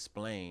can't be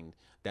explained,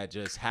 that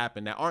just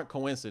happen, that aren't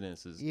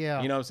coincidences.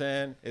 Yeah. You know what I'm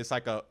saying? It's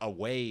like a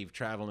wave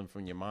traveling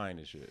from your mind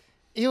and shit.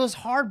 It was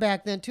hard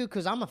back then, too,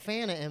 because I'm a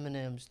fan of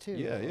Eminem's, too.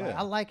 Yeah, yeah. Like,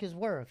 I like his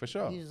work. For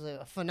sure. He's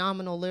a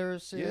phenomenal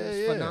lyricist,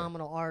 yeah.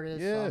 phenomenal artist.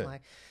 Yeah.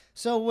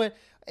 So what,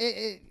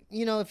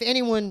 you know, if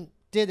anyone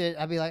did it,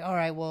 I'd be like, all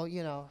right, well,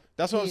 you know.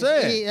 That's what I'm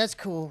saying. That's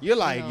cool. You're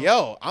like,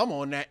 yo, I'm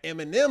on that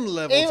Eminem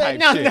level type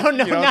no, shit. No, you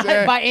know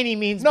not by any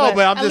means. No,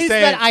 but I'm at just least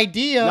saying. That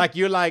idea. Like,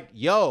 you're like,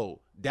 yo.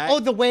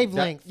 The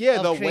wavelength.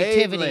 The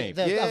creativity. wavelength.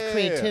 Of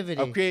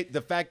creativity.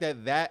 The fact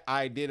that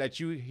idea that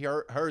you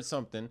heard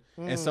something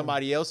in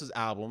somebody else's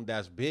album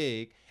that's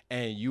big,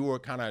 and you were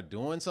kind of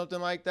doing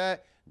something like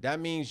that, that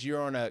means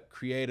you're on a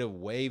creative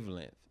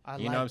wavelength.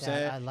 You know what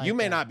I'm saying? You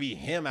may not be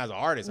him as an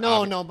artist.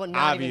 No, but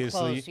not obviously.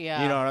 Even close.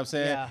 Yeah. You know what I'm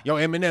saying? Yeah. Yo,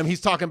 Eminem,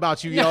 he's talking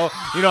about you, yo.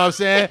 You know what I'm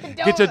saying?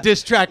 Get your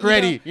diss track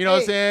ready. You know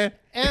what I'm saying?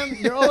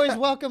 You're always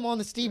welcome on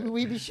the Steebee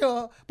Weebee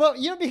Show. But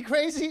you know, be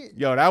crazy.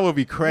 Yo, that would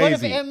be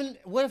crazy.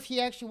 What if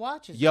he actually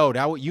watches?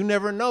 Yo, you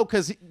never know,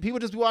 because people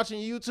just be watching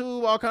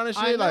YouTube, all kind of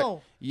shit. I know.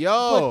 Like,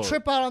 yo, but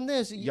trip out on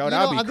this. Yo,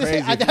 that'd be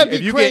crazy.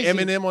 If you get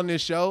Eminem on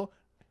this show,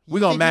 we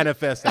gonna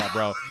manifest that,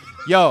 bro.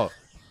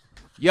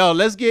 Yo,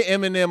 let's get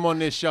Eminem on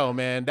this show,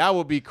 man. That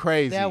would be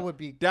crazy. That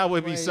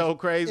would be so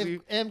crazy.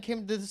 If M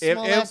came to this If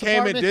M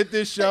came and did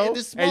this show,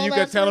 and you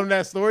could tell him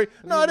that story.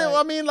 No,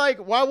 I mean, like,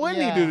 why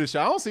wouldn't he do the show?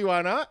 I don't see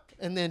why not.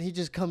 And then he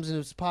just comes in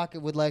his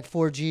pocket with like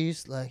 4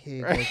 Gs. Like, here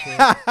you go.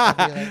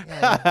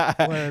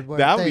 Word.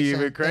 That would be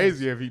even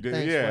crazier if he did.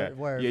 Thanks,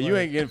 word. You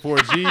ain't getting 4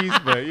 Gs,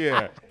 but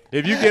yeah.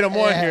 If you get him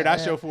on here,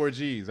 that's your 4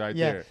 Gs right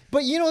there.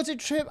 But you know, it's a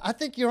trip. I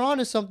think you're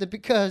onto something,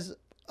 because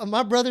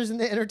my brother's in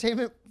the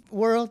entertainment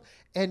world,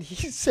 and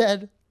he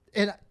said,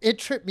 and it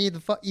tripped me,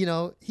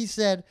 he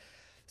said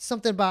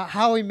something about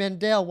Howie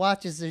Mandel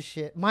watches this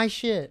shit, my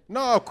shit.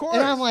 No, of course.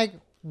 And I'm like,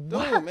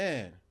 what? Dude,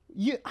 man.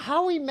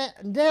 Howie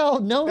Mandel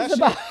knows that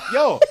about shit,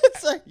 yo,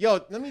 like, yo,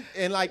 let me,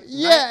 and like,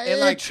 yeah,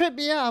 and like, it tripped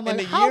me out. I'm in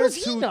like, the how year does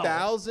he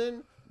 2000,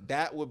 know?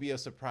 that would be a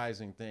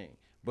surprising thing.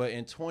 But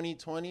in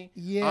 2020,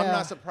 yeah. I'm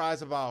not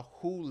surprised about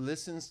who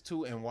listens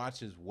to and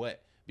watches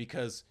what,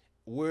 because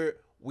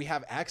we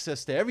have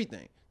access to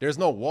everything. There's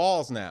no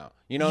walls now.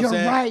 You know what I'm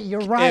saying?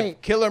 You're right.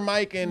 If Killer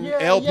Mike and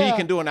LP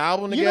can do an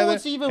album together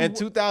in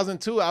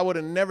 2002, I would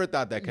have never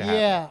thought that could happen.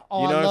 Yeah.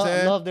 Oh, you know what I'm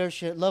saying? Love their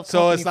shit. Love so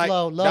Company it's like,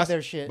 Flow. Love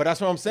their shit. But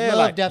that's what I'm saying.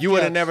 Love Like, you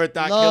would have never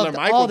thought Killer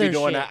Mike would be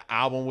doing that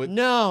album with.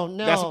 No.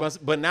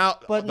 But now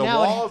the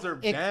walls are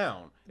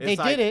down. They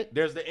did it.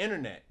 There's the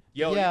internet.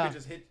 Yo, you can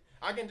just hit.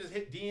 I can just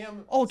hit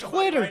DM.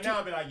 Twitter right now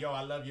and be like, yo,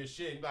 I love your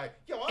shit. And be like,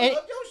 yo, I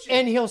love your shit.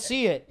 And he'll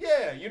see it.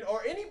 Yeah,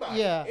 or anybody.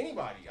 Yeah.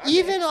 Anybody.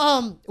 Even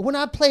when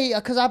I play,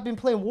 because I've been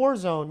playing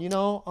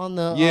Warzone, on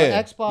the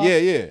Xbox.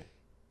 Yeah.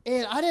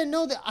 And I didn't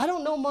know that. I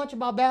don't know much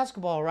about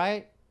basketball,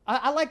 right?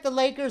 I like the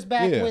Lakers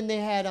back when they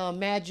had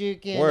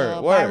Magic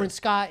and Byron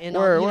Scott and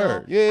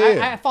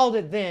I followed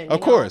it then.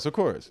 Of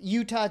course.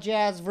 Utah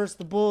Jazz versus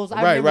the Bulls.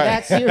 I remember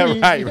that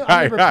series. Right.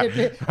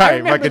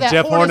 Like a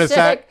Jeff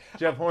Hornacek.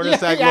 Jeff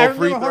Hornacek. I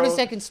remember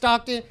Hornacek and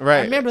Stockton. Right.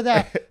 I remember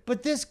that.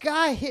 But this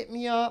guy hit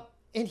me up,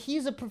 and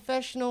he's a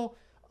professional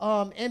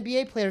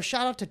NBA player.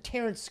 Shout out to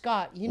Terrence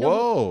Scott.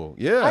 Whoa,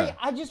 yeah.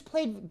 I just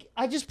played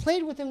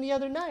with him the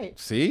other night.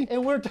 See?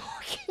 And we're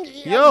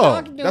talking.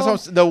 That's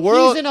what the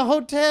world. He's in a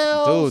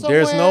hotel. Dude,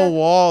 somewhere, there's no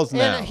walls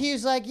now. And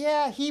he's like,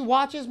 yeah, he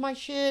watches my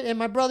shit and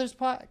my brother's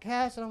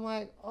podcast, and I'm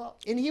like, oh.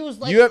 And he was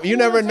like, you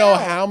never know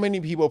how many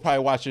people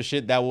probably watch your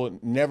shit that will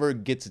never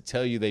get to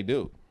tell you they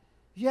do.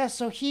 Yeah,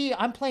 so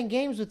I'm playing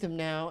games with him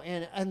now,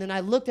 and then I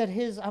looked at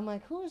his. I'm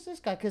like, who is this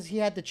guy? Because he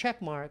had the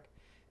check mark,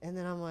 and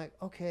then I'm like,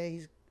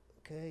 he's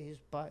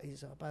by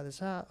this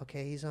house.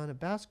 Okay, he's on a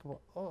basketball.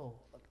 Oh,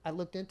 I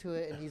looked into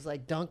it, and he's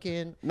like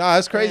dunking. No,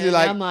 it's crazy. And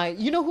like, I'm like,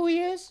 you know who he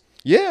is?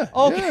 Yeah.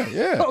 Okay.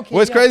 Yeah. Okay,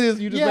 what's crazy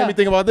is you just made me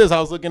think about this. I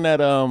was looking at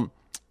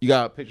you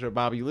got a picture of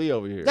Bobby Lee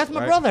over here. That's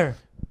my brother.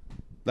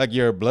 Like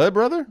your blood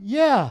brother?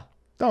 Yeah.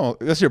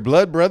 That's your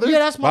blood brother? Yeah,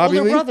 that's my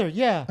older brother.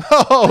 Yeah.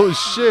 Oh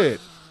shit.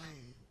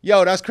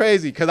 Yo, that's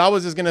crazy. Because I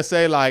was just going to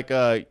say, like,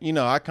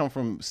 I come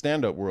from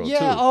stand-up world, too.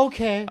 Yeah,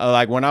 okay.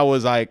 Like, when I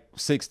was, like,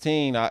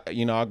 16, I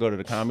go to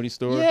the Comedy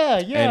Store.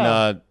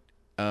 Yeah.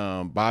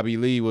 And Bobby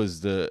Lee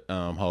was the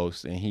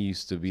host, and he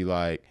used to be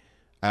like,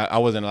 I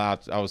wasn't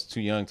allowed, I was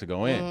too young to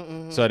go in.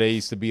 Mm-hmm. So they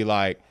used to be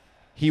like,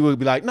 he would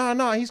be like,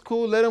 no, he's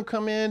cool. Let him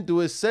come in, do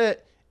his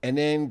set, and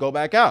then go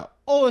back out.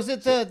 Oh, is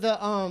it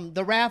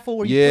the raffle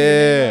where you put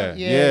it in?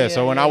 Yeah.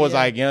 So when I was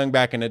like young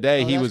back in the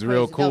day, he was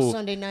real cool. That was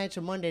Sunday nights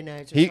or Monday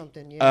nights or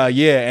something. Yeah.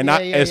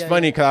 It's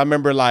funny because I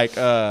remember like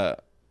I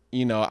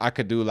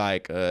could do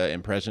like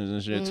impressions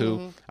and shit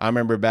too. I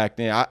remember back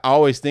then. I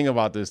always think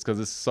about this because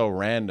it's so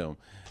random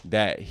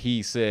that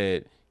he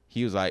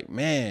was like,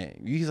 man,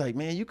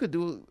 you could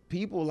do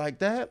people like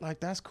that. Like,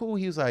 that's cool.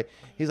 He's like,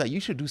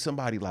 you should do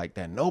somebody like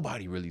that.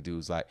 Nobody really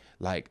does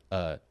like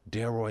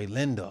Delroy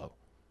Lindo.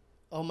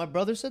 Oh, my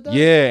brother said that?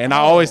 Yeah, and I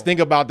always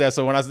think about that.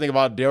 So when I think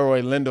about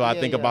Delroy Lindo, I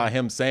think about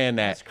him saying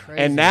that. That's crazy.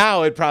 And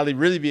now it'd probably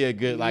really be a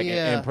good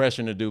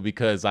impression to do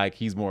because like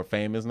he's more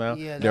famous now.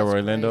 Yeah,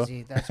 Delroy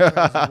Lindo. That's crazy.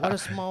 What a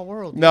small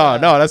world. No,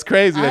 that's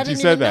crazy that you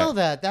said that. I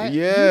didn't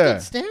even know that. You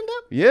did stand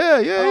up? Yeah.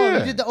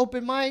 You did the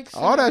open mics?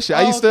 All that shit.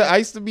 I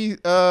used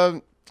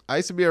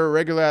to be a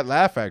regular at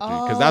Laugh Factory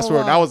because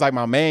that was like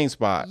my main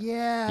spot.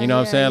 Yeah. You know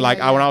what I'm saying? Like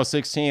when I was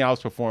 16, I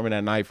was performing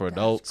at night for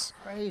adults.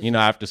 Crazy. You know,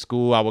 after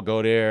school, I would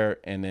go there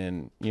and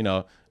then, you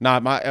know,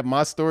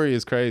 my story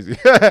is crazy.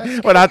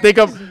 when I think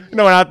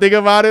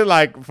about it,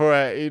 like for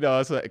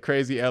it's a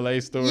crazy LA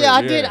story. Yeah,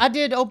 I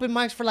did open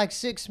mics for like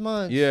 6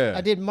 months. Yeah.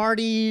 I did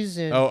Marty's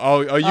and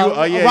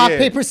rock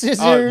paper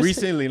scissors.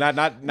 Recently, not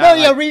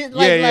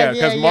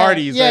because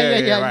Marty's.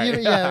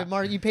 Yeah,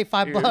 Marty, you pay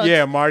 $5.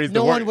 Yeah, Marty's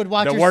no one would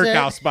watch the your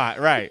workout set. spot,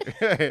 right?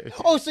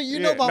 Oh, so you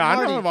know about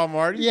Marty? I know about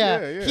Marty.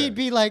 Yeah. He'd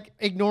be like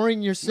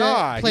ignoring your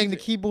set, playing the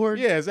keyboard.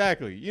 Yeah,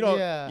 exactly. You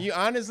know, you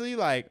honestly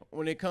like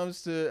when it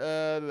comes to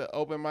the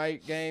open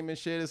mic game and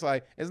shit, it's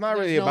like it's not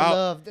really about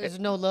love. There's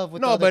no love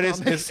with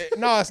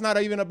it's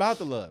not even about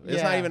the love.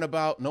 It's not even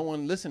about no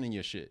one listening to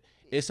your shit.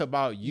 It's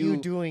about you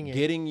doing it,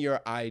 getting your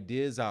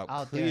ideas out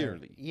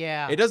clearly. There.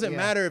 Yeah. It doesn't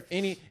matter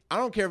if I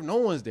don't care if no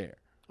one's there.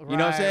 You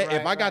know what I'm saying?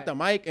 If I got the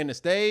mic and the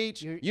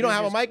stage, you don't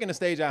have a mic and the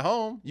stage at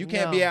home. You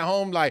can't be at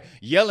home like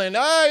yelling,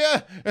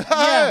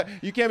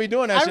 You can't be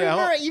doing that shit at home.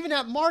 I remember even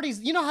at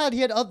Marty's, you know how he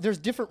had there's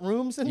different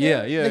rooms in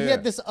there? Yeah. He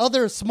had this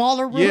other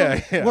smaller room.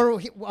 Yeah. Where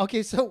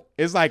so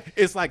it's like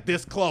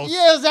this close.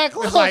 Yeah, it's that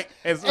close.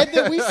 And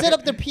then we set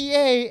up the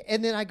PA,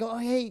 and then I go,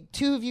 hey,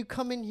 2 of you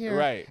come in here.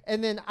 Right.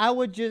 And then I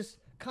would just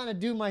kind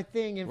of do my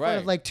thing in front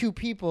of like 2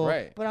 people,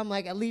 but I'm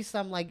like, at least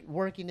I'm like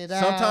working it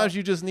out. Sometimes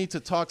you just need to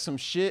talk some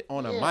shit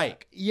on a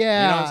mic.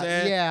 Yeah, you know what I'm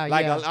saying? Yeah,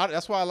 like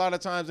that's why a lot of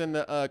times in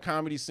the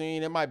comedy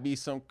scene, it might be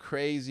some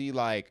crazy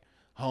like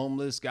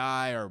homeless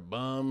guy or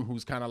bum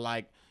who's kind of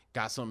like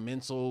got some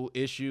mental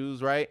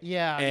issues, right?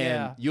 Yeah,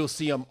 and you'll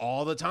see them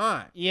all the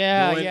time.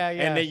 Yeah.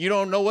 And then you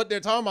don't know what they're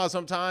talking about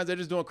sometimes. They're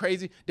just doing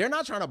crazy.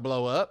 At trying to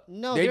blow up.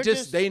 No, they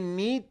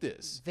need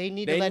this. They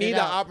need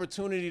the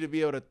opportunity to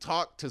be able to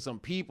talk to some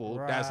people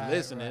that's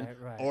listening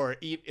or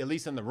at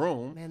least in the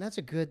room. Man, that's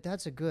a good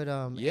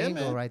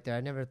angle right there.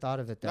 I never thought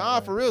of it that way. Nah,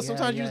 for real.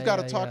 Sometimes you just got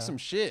to talk some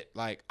shit.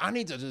 Like, I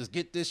need to just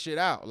get this shit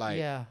out.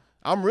 Like,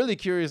 I'm really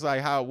curious,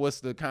 like,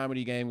 what's the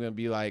comedy game gonna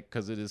be like?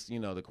 Because it is,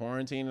 the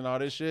quarantine and all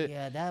this shit.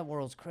 Yeah, that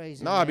world's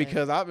crazy. Nah,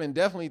 because I've been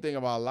definitely thinking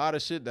about a lot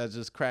of shit that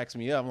just cracks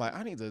me up. I'm like,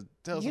 I need to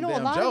tell some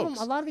damn jokes.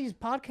 A lot of these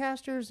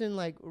podcasters and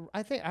like,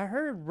 I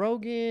heard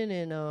Rogan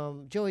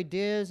and Joey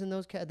Diz and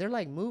those cats, they're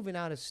like moving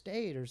out of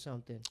state or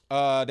something.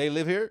 They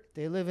live here?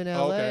 They live in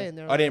LA. Okay. And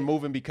Are they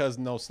moving because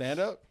no stand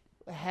up?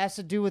 It has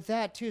to do with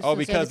that too. Oh,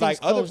 because like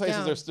other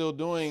places are still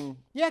doing.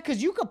 Yeah,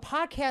 because you could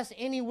podcast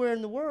anywhere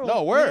in the world.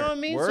 No, word. You know what I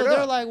mean? Word so up.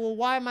 They're like, well,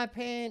 why am I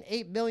paying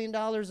 $8 billion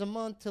a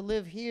month to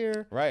live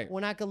here? Right.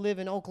 When I could live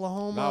in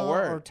Oklahoma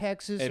or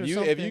Texas or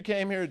something. If you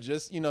came here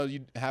just,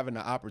 you having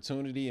the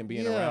opportunity and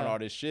being around all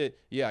this shit,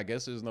 I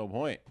guess there's no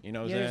point. You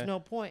know what I'm saying? There's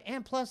no point.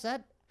 And plus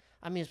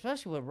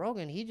especially with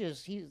Rogan,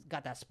 he's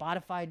got that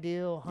Spotify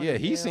deal. Yeah,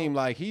 he seemed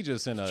like he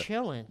just in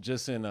chilling.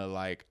 Just in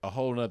a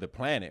whole nother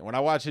planet. When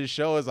I watch his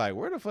show, it's like,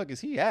 where the fuck is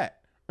he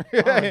at?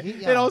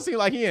 It don't seem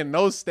like he in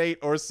no state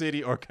or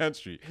city or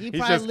country. He's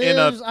just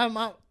lives.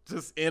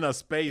 Just in a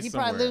space. He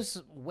somewhere. Probably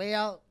lives way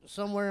out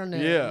somewhere in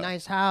a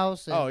nice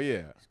house. And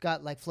he's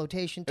got like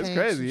flotation tanks. It's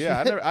crazy.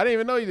 Yeah, I didn't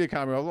even know you did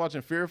comedy. I was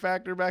watching Fear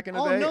Factor back in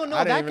the day. Oh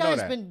no, that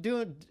guy's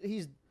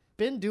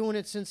been doing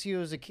it since he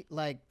was a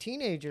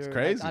teenager. It's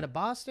crazy. Like, out of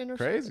Boston or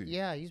crazy. Something.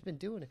 Yeah, he's been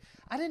doing it.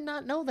 I did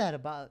not know that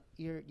about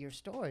your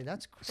story.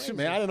 That's crazy.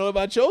 Man, I didn't know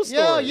about your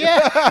story.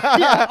 Yeah.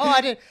 Oh, I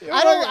didn't.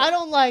 I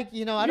don't like.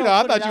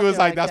 I thought you was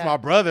like that's my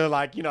brother.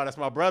 Like that's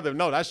my brother.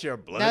 No, that's your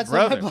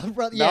brother. My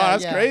brother. No,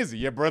 that's crazy.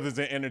 Your brother's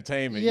in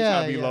entertainment. You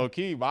trying to be low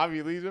key.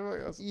 Bobby Lee.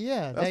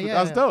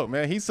 That's dope,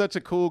 man. He's such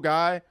a cool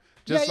guy.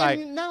 Just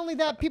not only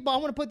that, people. I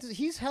want to put this.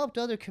 He's helped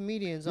other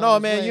comedians. No,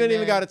 man, you ain't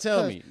even got to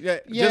tell me.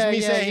 Just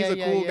me saying he's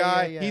a cool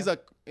guy. He's a.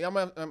 I'm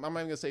not even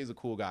gonna say he's a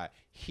cool guy.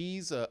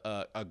 He's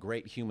a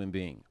great human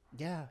being.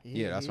 Yeah,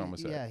 that's what I'm gonna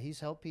say. Yeah, he's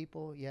helped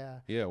people.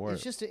 Yeah, word.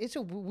 It's just it's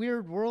a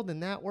weird world in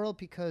that world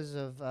because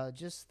of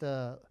just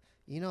the.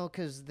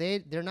 Because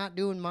they're not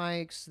doing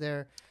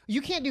mics.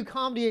 You can't do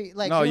comedy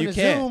like no, you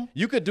can't. Zoom.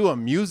 You could do a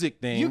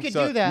music thing. You could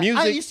do that.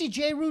 You see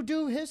J. Rue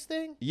do his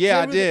thing? Yeah,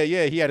 I did.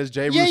 Yeah, he had his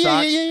J. Rue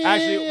socks.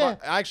 I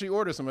actually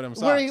ordered some of them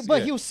socks.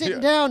 But he was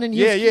sitting down and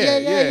he was,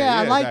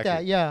 I like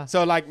that. Yeah.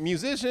 So like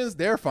musicians,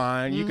 they're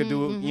fine. You could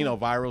do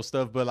viral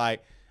stuff, but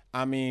like.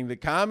 I mean, the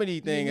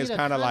comedy thing is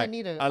kind of like,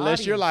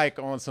 unless you're like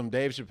on some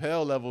Dave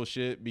Chappelle level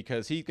shit,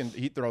 because he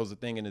throws the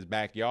thing in his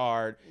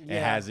backyard and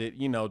has it,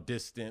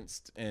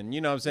 distanced, and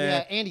you know what I'm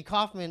saying? Yeah, Andy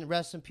Kaufman,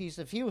 rest in peace.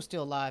 If he was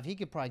still alive, he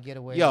could probably get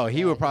away.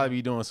 He would probably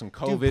be doing some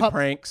COVID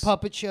pranks,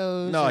 puppet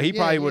shows. No, he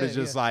probably would have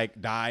just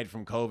like died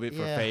from COVID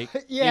for fake.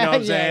 You know what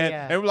I'm saying?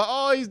 And we're like,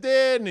 oh, he's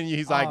dead, and then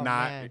he's like,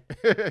 not.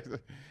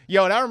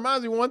 Yo, that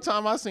reminds me. One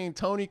time I seen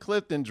Tony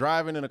Clifton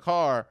driving in a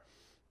car.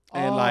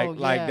 and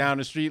like down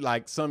the street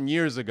like some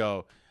years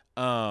ago.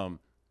 I'm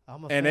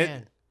a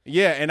fan.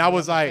 And I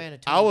was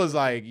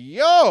like,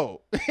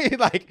 yo,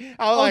 like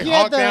I was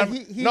honk down.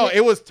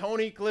 It was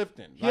Tony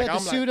Clifton. He had the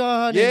suit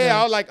on. Yeah,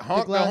 I was like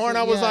honk the horn.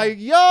 I was like,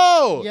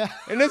 yo. Yeah.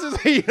 And this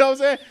is, you know what I'm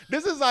saying?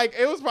 This is like,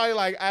 it was probably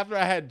like after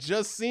I had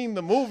just seen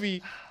the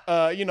movie,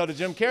 the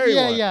Jim Carrey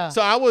one. Yeah.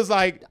 So I was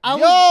like, I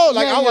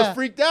was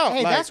freaked out.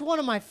 Hey, like, that's one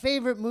of my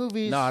favorite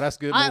movies. No, that's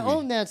good. I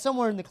own that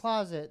somewhere in the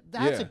closet.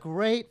 That's a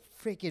great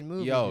freaking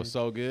movie. Yo, dude.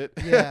 So good.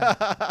 Yeah.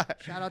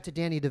 Shout out to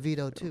Danny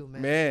DeVito too,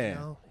 man. You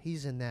know,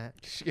 he's in that.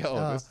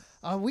 Yo,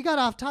 we got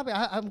off topic.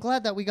 I'm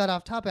glad that we got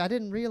off topic. I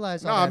didn't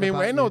realize. No, I mean,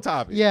 ain't no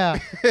topic. Yeah.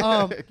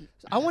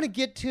 I want to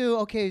get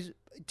to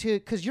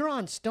because you're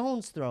on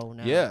Stone's Throw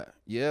now. Yeah.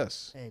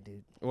 Yes. Hey,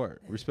 dude.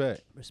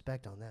 Respect.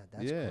 Respect on that.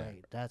 That's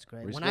great. That's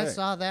great. Respect. When I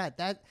saw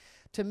that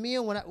to me,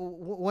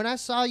 when I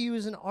saw you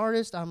as an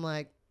artist, I'm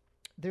like,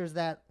 there's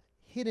that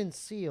hidden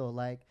seal,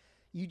 like.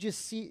 You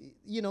just see,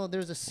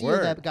 there's a seal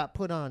that got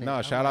put on it.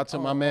 No, shout out to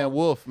my man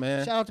Wolf,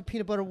 man. Shout out to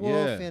Peanut Butter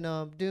Wolf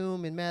and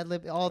Doom and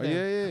Madlib, all that.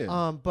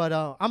 Yeah. But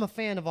I'm a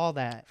fan of all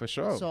that. For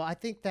sure. So I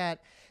think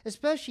that,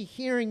 especially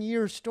hearing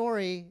your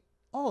story,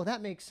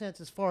 that makes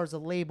sense as far as a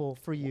label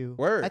for you.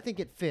 Word. I think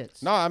it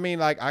fits. No, I mean,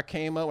 like, I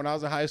came up when I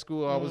was in high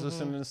school. I was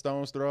listening to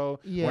Stone's Throw.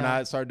 Yeah. When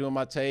I started doing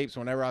my tapes,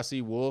 whenever I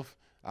see Wolf,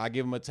 I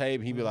give him a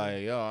tape. He'd be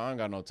like, yo, I ain't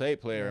got no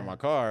tape player in my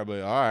car,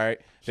 but all right.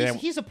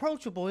 He's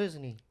approachable,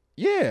 isn't he?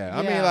 Yeah,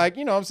 I mean, like,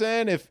 you know what I'm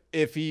saying?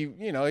 If he,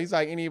 he's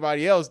like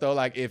anybody else, though.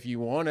 Like, if you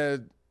want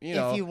to,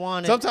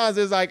 sometimes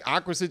there's, like,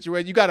 awkward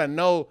situations. You got to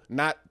know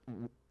not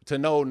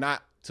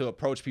to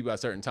approach people at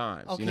certain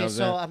times. Okay,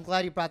 so I'm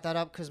glad you brought that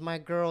up because my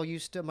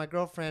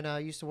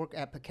girlfriend used to work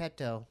at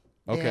Paquetto.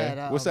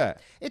 Okay, what's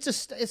that? It's a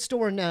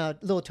store in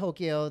Little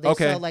Tokyo. They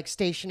sell, like,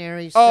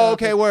 stationery stuff. Oh,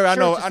 okay, where I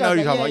know what you're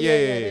talking about. Yeah.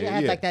 They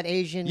had, like, that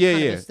Asian kind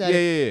of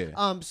aesthetic.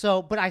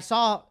 Yeah. But I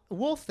saw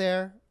Wolf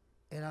there,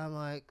 and I'm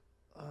like,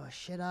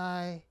 should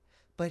I?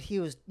 But he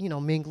was,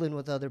 mingling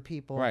with other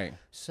people. Right.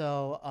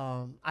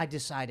 So I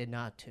decided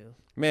not to.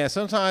 Man,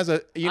 sometimes,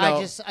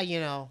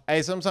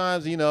 hey,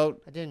 sometimes, I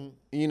didn't.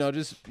 You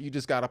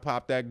just got to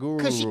pop that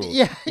guru rule.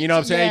 Yeah. You know what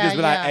I'm saying? You just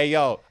be like, hey,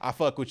 yo, I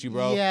fuck with you,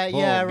 bro. Yeah,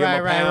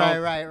 boom,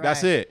 right.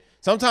 That's it.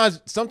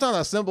 Sometimes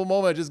a simple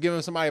moment, just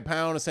giving somebody a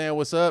pound and saying,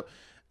 what's up?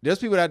 There's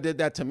people that did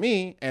that to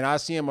me, and I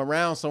see him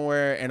around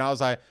somewhere, and I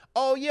was like,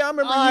 "Oh yeah, I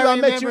remember you. I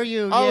met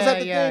you. I was at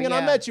the thing, and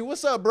I met you.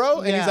 What's up,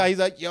 bro?" And he's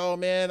like, "Yo,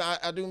 man,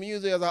 I do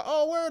music." I was like,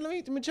 "Oh, word,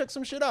 let me check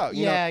some shit out."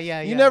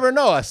 You never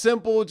know. A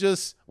simple,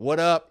 just what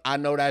up? I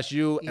know that's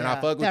you, and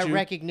I fuck with you. That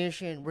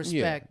recognition,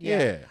 respect.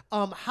 Yeah.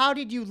 How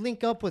did you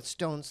link up with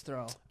Stone's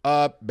Throw?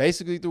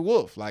 Basically through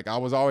Wolf. Like I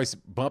was always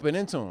bumping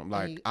into him.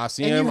 Like I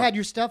see him. And you had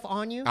your stuff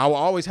on you? I will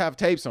always have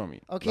tapes on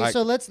me. Okay,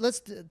 so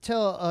let's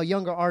tell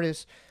younger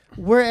artists.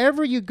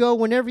 Wherever you go,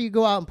 whenever you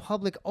go out in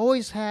public,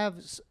 always have.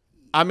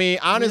 I mean,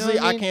 honestly,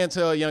 I can't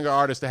tell younger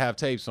artists to have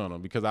tapes on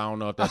them because I don't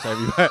know if that's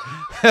everybody.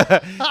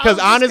 Because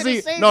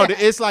honestly,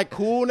 it's like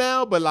cool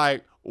now, but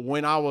like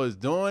when I was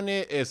doing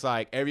it, it's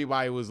like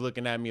everybody was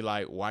looking at me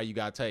like, "Why you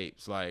got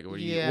tapes? Like, what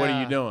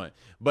are you doing?"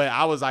 But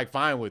I was like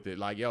fine with it.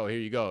 Like, yo, here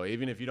you go.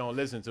 Even if you don't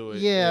listen to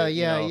it,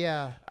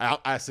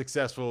 a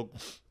successful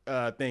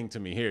thing to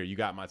me. Here, you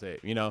got my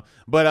tape.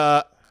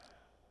 But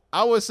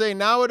I would say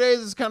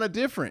nowadays it's kind of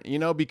different,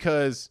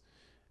 because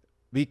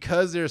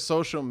there's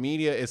social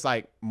media, it's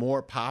like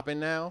more popping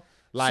now.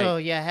 Like, so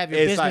have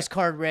your business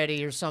card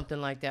ready or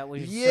something like that.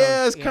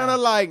 It's kind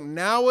of like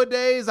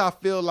nowadays I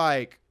feel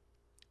like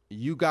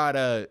you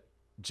gotta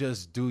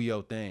just do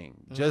your thing.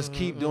 Just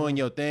keep doing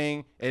your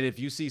thing. And if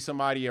you see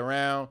somebody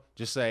around,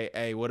 just say,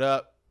 "Hey, what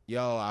up?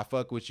 Yo, I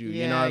fuck with you."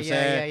 You know what I'm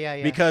saying?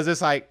 Yeah. Because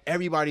it's like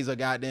everybody's a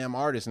goddamn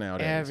artist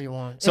nowadays.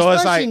 Everyone. So especially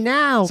it's like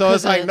now. So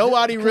it's like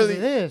nobody really.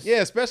 Yeah,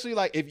 especially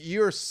like if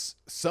you're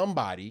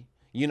somebody,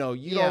 you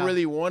don't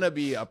really want to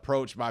be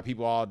approached by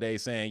people all day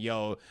saying,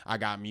 "Yo, I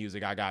got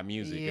music.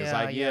 It's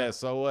like,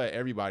 so what?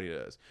 Everybody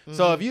does.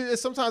 So if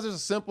sometimes there's a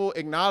simple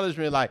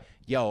acknowledgement like,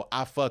 "Yo,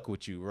 I fuck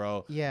with you,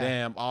 bro.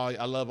 Damn,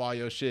 I love all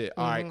your shit.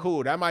 All right,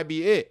 cool. That might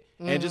be it.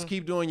 And just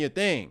keep doing your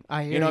thing."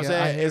 You know what I'm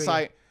saying? It's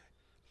like.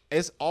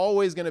 It's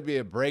always going to be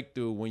a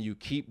breakthrough when you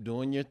keep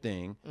doing your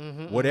thing,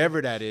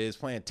 whatever that is,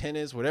 playing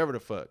tennis, whatever the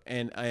fuck,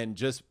 and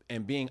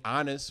being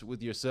honest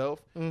with yourself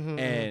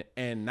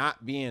and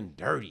not being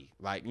dirty,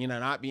 like,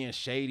 not being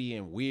shady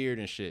and weird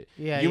and shit.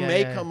 You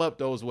may come up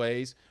those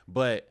ways,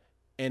 but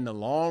in the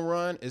long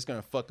run, it's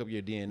going to fuck up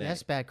your DNA.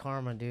 That's bad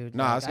karma, dude.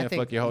 Nah, it's going to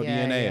fuck your whole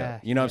DNA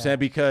up. You know what I'm saying?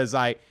 Because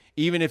like,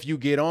 even if you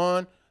get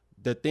on,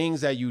 the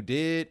things that you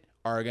did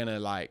are going to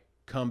like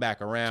come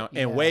back around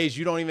in ways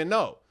you don't even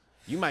know.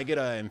 You might get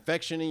an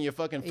infection in your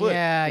fucking foot.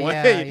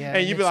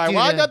 And you be like,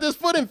 "Well, I got this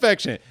foot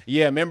infection."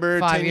 Yeah,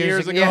 remember 10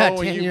 years ago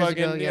when you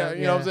fucking, you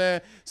know what I'm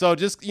saying? So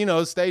just,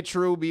 stay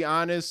true, be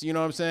honest, you know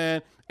what I'm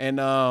saying?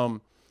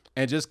 And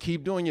and just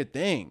keep doing your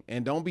thing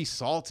and don't be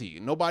salty.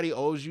 Nobody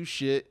owes you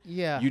shit.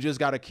 Yeah. You just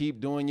got to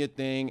keep doing your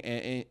thing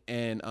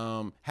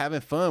and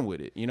having fun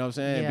with it. You know what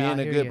I'm saying?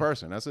 Being a good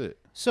person. That's it.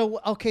 So,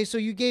 okay, so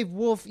you gave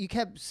Wolf, you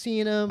kept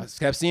seeing him. I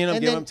kept seeing him,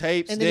 giving him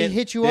tapes. And then he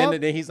hit you up?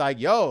 Then he's like,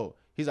 yo,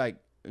 he's like,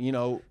 you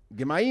know,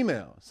 get my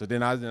email. So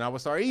then I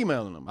would start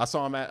emailing him. I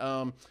saw him at,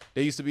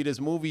 there used to be this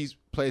movie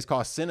place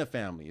called Cine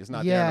Family. It's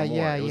not there no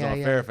more. It was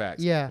on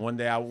Fairfax. Yeah. One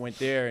day I went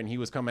there and he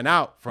was coming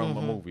out from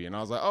a movie. And I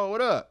was like, oh,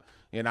 what up?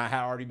 And I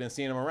had already been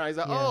seeing him around. He's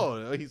like,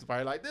 oh, he's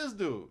probably like this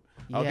dude.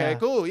 Okay,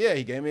 cool. Yeah,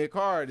 he gave me a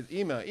card, his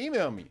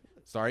email me.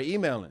 Started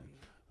emailing.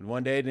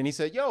 One day, then he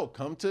said, yo,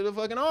 come to the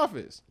fucking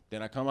office.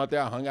 Then I come out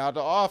there, I hung out at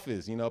the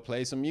office, you know,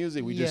 played some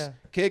music. We just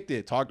kicked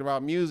it, talked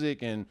about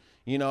music, and,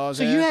 you know what I'm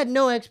saying? You had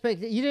no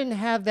expectation. You didn't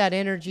have that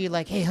energy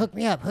like, hey, hook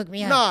me up.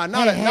 Nah,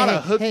 not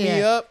a hook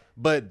me up,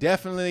 but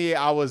definitely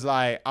I was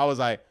like,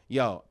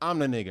 yo, I'm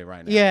the nigga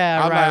right now.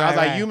 Yeah, I was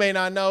like, you may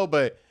not know,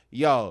 but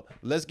yo,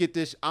 let's get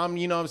this.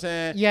 You know what I'm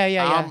saying?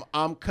 Yeah.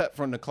 I'm cut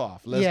from the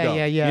cloth. Let's go.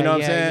 Yeah. You know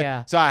what I'm saying?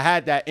 Yeah. So I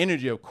had that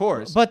energy, of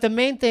course. But the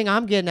main thing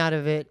I'm getting out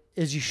of it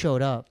is you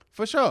showed up.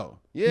 For sure.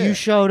 Yeah. You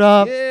showed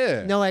up.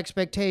 Yeah. No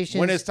expectations.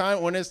 When it's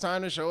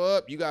time to show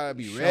up, you gotta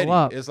be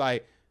ready. It's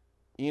like,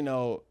 you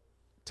know,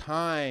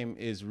 time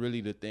is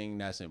really the thing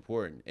that's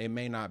important. It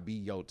may not be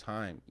your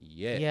time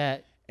yet. Yeah.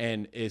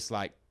 And it's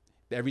like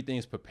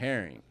everything's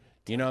preparing.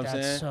 You know what I'm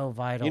saying? That's so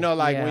vital. You know,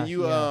 like when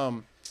you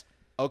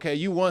okay,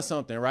 you want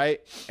something, right?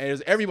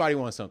 And everybody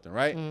wants something,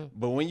 right?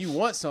 But when you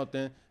want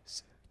something,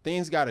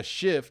 things gotta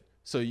shift.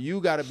 So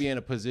you gotta be in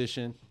a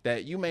position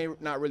that you may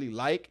not really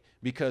like,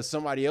 because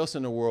somebody else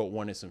in the world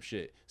wanted some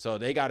shit. So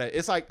they gotta,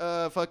 it's like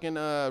fucking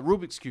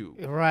Rubik's Cube.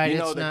 Right. You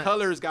know, the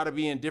colors gotta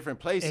be in different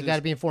places. It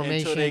gotta be in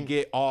formation. Until they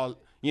get all,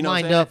 you know,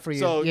 lined up for you.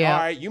 So, all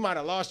right, you might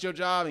have lost your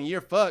job and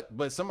you're fucked,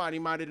 but somebody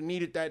might have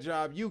needed that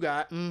job you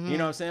got. You know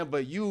what I'm saying?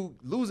 But you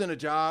losing a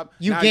job.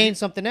 You gained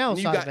something else.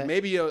 You got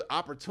maybe an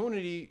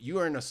opportunity. You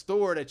were in a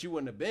store that you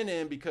wouldn't have been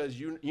in because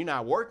you're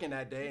not working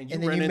that day, and you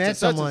ran into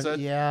such and such.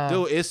 Yeah.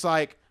 Dude, it's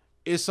like,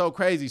 it's so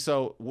crazy.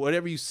 So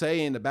whatever you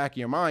say in the back of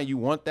your mind, you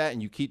want that,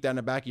 and you keep that in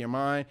the back of your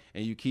mind,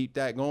 and you keep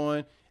that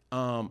going.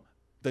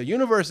 The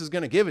universe is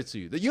gonna give it to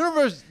you. The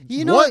universe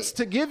wants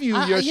to give you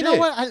your shit. You know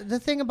what?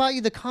 The thing about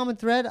you, the common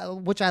thread,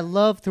 which I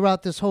love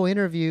throughout this whole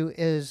interview,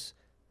 is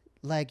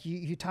like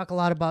you talk a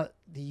lot about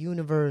the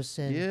universe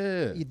and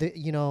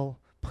you know,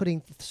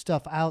 putting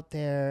stuff out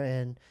there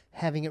and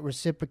having it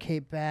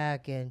reciprocate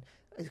back. And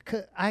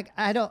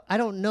I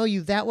don't know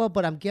you that well,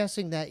 but I'm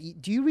guessing that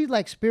do you read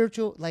like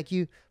spiritual, like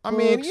you? I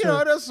mean, you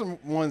know, there's some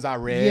ones I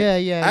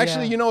read. Yeah.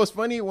 Actually, you know, it's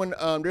funny when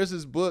there's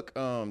this book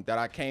that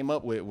I came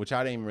up with, which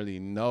I didn't really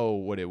know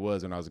what it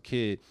was when I was a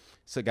kid.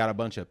 So it got a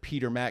bunch of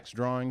Peter Max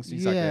drawings.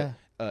 He's like a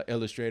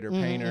illustrator,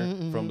 painter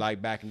from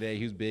like back in the day.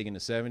 He was big in the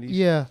 70s.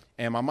 Yeah.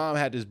 And my mom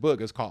had this book.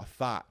 It's called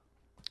Thought.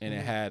 And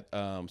it had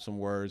some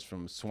words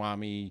from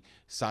Swami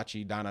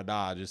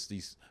Satchidananda, just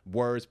these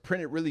words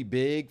printed really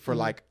big for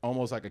like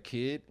almost like a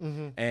kid.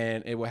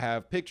 And it would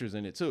have pictures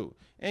in it too.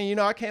 And, you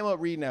know, I came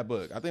up reading that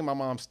book. I think my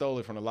mom stole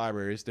it from the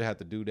library. It still had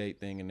the due date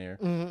thing in there.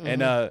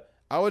 And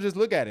I would just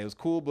look at it. It was a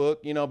cool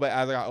book, you know, but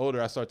as I got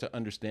older, I started to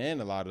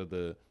understand a lot of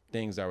the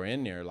things that were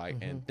in there, like,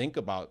 and think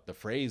about the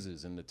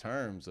phrases and the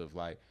terms of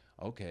like,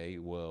 okay,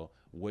 well,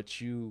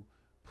 what you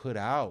put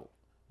out,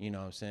 you know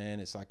what I'm saying?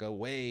 It's like a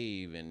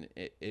wave, and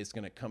it's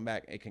going to come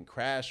back. It can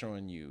crash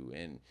on you.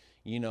 And,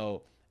 you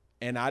know,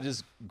 and I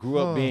just grew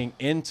up being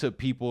into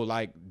people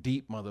like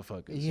deep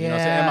motherfuckers. You know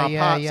what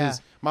I'm saying? And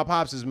my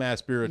pops is mad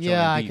spiritual.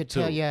 Yeah, and deep I could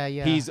tell. too.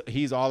 Yeah.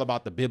 He's all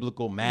about the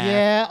biblical math.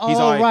 Yeah. He's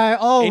right.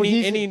 Oh,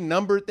 any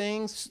number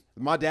things.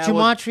 My dad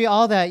gematria,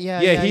 all that.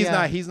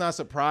 Yeah. He's not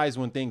surprised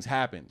when things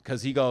happen,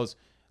 because he goes,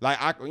 like,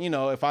 you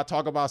know, if I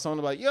talk about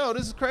something like, yo,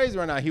 this is crazy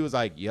right now, he was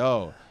like,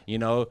 yo, you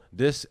know,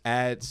 this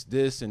adds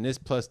this and this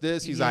plus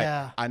this. He's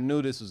like, I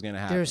knew this was gonna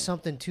happen. There's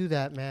something to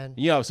that, man.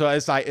 You know, so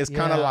it's like, it's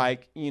kind of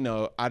like, you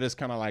know, I just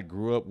kind of like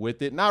grew up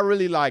with it, not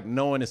really like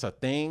knowing it's a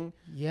thing.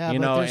 Yeah, you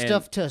but know, there's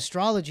stuff to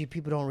astrology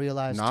people don't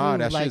realize too.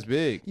 That like, shit's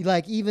big.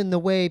 Like even the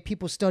way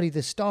people study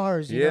the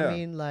stars, you know what I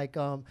mean? Like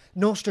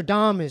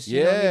Nostradamus. You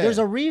know what I mean? There's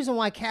a reason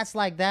why cats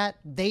like that,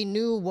 they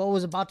knew what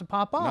was about to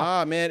pop off.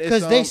 Nah, man,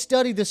 because they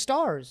studied the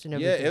stars and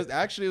everything. Yeah,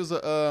 it was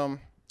a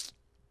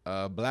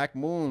black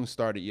moon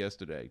started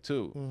yesterday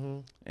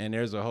too, and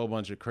there's a whole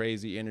bunch of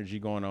crazy energy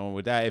going on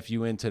with that. If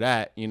you into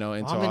that, you know,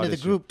 I'm into the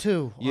group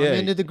too. Yeah, I'm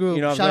into the group.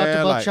 You know, shout out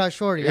to Buckshot like,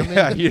 Shorty. I'm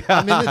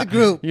into the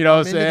group. You know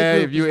what I'm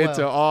saying? If you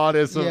into all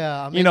this,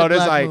 I'm you know,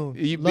 there's like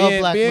you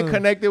being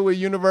connected with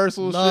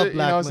universal shit. You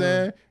know what I'm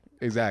saying?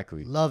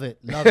 Exactly. Love it.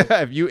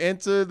 If you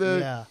into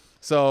the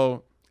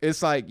so.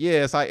 It's like,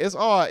 it's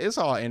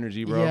all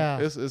energy, bro.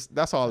 Yeah.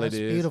 That's all it is.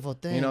 That's a beautiful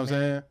thing. You know what I'm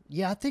saying?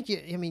 Yeah, I think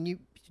you're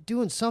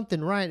doing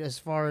something right as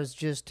far as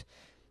just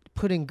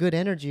putting good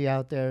energy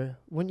out there.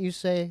 Wouldn't you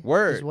say?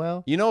 Word. As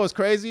well? You know what's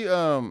crazy?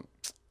 I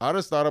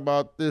just thought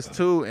about this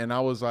too, and I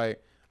was like,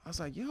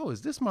 yo,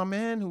 is this my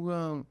man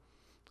who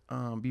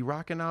be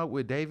rocking out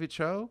with David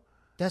Cho?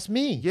 That's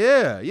me.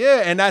 Yeah.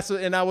 And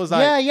I was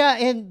like, yeah,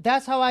 and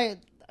that's how I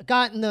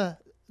got in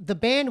the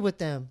band with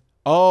them.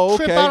 Oh,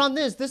 okay. Trip out on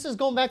this. This is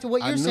going back to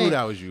what you're saying. I knew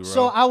that was you, bro.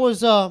 So I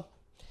was,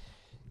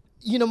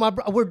 you know,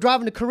 we're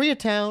driving to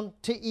Koreatown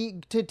to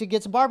eat to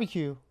get some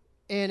barbecue,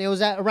 and it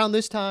was at around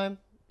this time,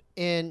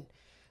 and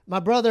my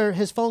brother,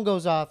 his phone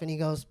goes off, and he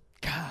goes,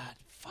 God,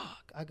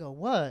 fuck. I go,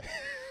 what?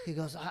 He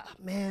goes,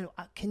 man,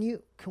 can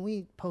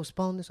we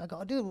postpone this? I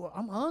go, dude,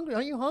 I'm hungry.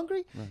 Are you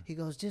hungry? Yeah. He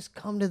goes, just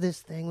come to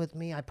this thing with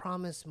me. I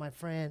promise my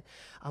friend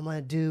I'm going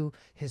to do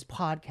his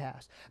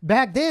podcast.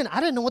 Back then, I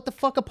didn't know what the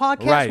fuck a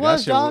podcast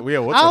was, dog. I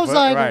was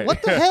like,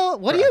 what the hell?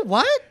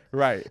 What?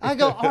 Right. I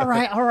go, all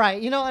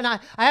right. You know, and I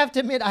have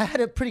to admit, I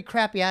had a pretty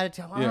crappy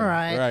attitude. All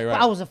right.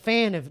 But I was a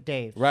fan of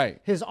Dave. Right.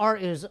 His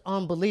art is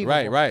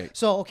unbelievable. Right.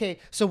 So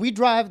we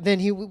drive, then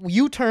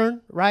you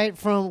turn, right,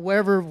 from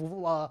wherever,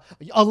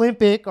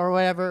 Olympic or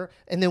whatever,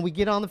 and then we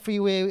get on the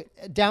freeway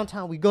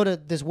downtown. We go to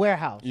this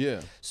warehouse.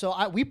 Yeah.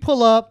 So we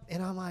pull up,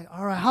 and I'm like,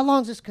 all right, how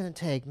long is this going to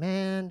take,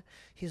 man?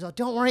 He's like,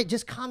 don't worry,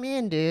 just come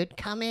in, dude.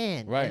 Come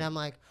in. Right. And I'm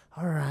like,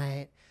 all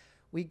right.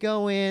 We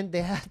go in.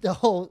 They had the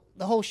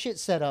whole shit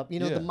set up. You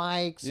know, the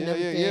mics and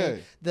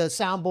everything, the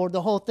soundboard,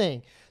 the whole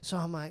thing. So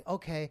I'm like,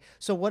 okay.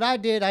 So what I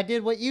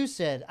did what you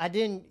said. I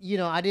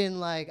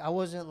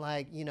wasn't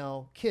like, you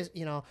know, kiss.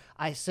 You know,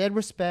 I said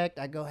respect.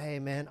 I go, hey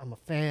man, I'm a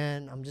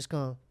fan. I'm just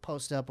gonna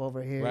post up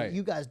over here. Right.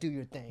 You guys do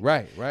your thing.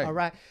 Right. All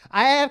right.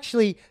 I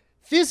actually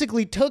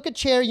physically took a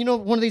chair, you know,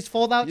 one of these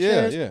fold-out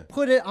chairs,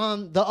 put it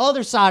on the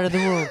other side of the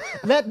room,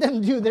 let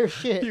them do their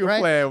shit. You right?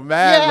 playing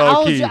mad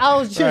low key. I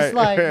was just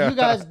like, you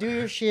guys do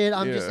your shit.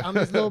 I'm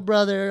his little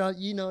brother.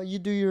 You know, you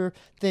do your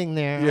thing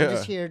there. I'm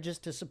just here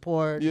just to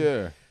support.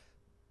 Yeah.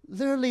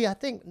 Literally, I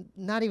think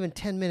not even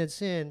 10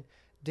 minutes in,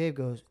 Dave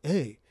goes,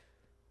 hey,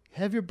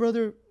 have your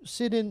brother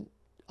sit in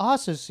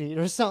Asa's seat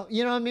or something.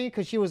 You know what I mean?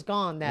 Because she was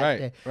gone that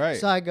day. Right.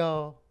 So I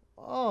go,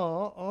 oh,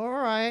 all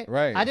right.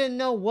 Right. I didn't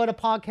know what a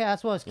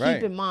podcast was.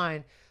 Keep in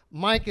mind,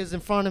 Mike is in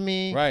front of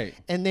me. Right.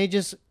 And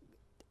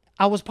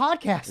I was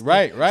podcasting.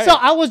 Right. So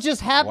I was just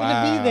happy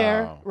to be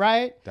there.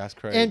 Right. That's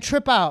crazy. And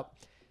trip out.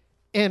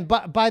 And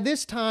by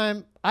this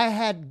time, I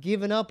had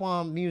given up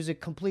on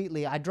music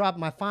completely. I dropped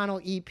my final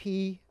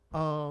EP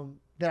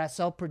that I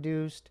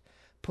self-produced,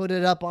 put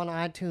it up on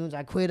iTunes.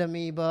 I quit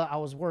Amoeba. I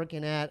was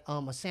working at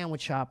a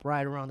sandwich shop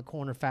right around the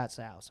corner, Fat's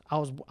house. I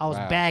was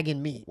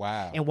bagging meat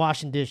and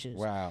washing dishes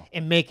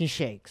and making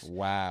shakes.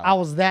 Wow. I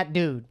was that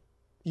dude,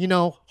 you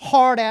know,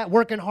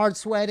 working hard,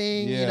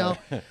 sweating, you know.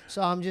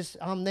 So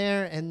I'm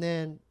there, and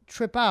then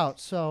trip out.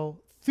 So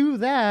through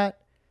that,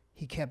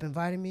 he kept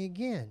inviting me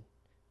again.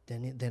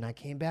 Then I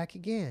came back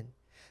again.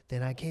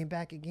 Then I came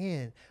back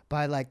again.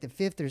 By like the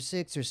 5th or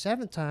 6th or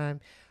 7th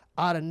time,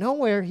 out of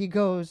nowhere, he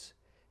goes,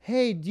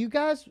 hey, do you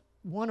guys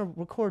want to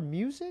record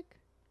music?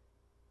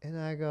 And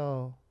I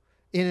go,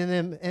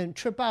 and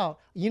trip out.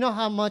 You know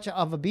how much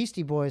of a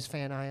Beastie Boys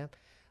fan I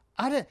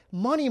am.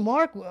 Money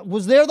Mark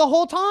was there the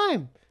whole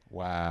time.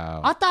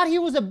 Wow. I thought he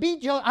was a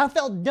beat junkie. I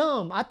felt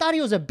dumb. I thought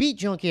he was a beat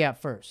junkie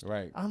at first.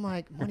 Right. I'm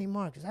like, Money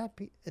Mark, is that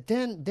beat?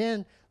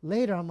 Then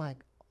later I'm like,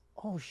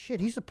 oh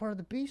shit, he's a part of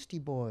the Beastie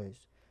Boys.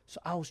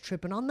 So I was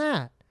tripping on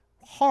that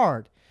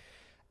hard.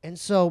 And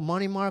so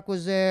Money Mark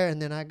was there,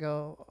 and then I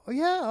go, oh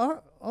yeah,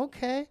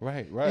 okay.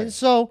 Right. And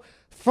so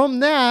from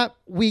that,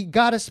 we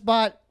got a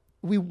spot.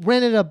 We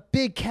rented a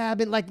big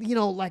cabin, like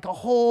a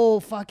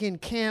whole fucking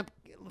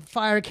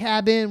campfire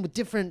cabin with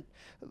different,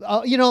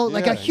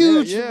 like a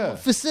huge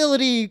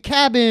facility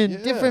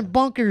cabin, different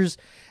bunkers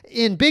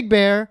in Big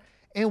Bear,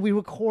 and we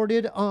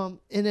recorded. And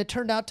it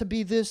turned out to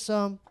be this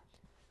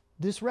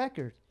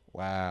record.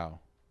 Wow.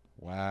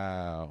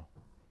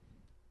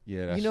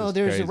 Yeah, that's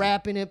there's crazy.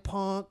 rap in it,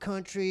 punk,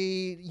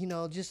 country,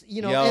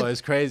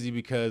 it's crazy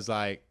because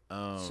like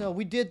so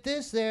we did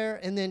this there,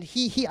 and then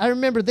he I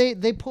remember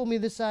they pulled me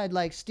this side,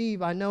 like,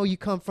 Steve, I know you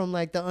come from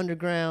like the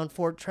underground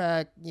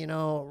 4-track,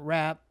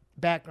 rap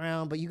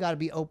background, but you got to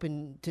be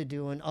open to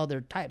doing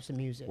other types of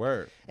music.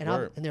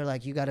 And they're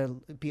like, you got to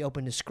be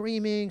open to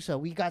screaming, so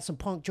we got some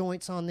punk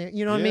joints on there,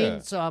 you know what I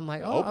mean? So I'm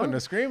like, open to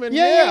screaming.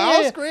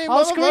 I'll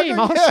scream.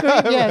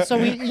 Yeah, so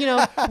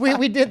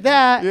we did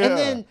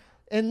that.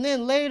 And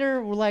then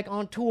later, we're like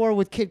on tour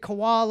with Kid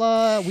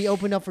Koala. We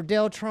opened up for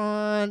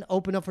Deltron,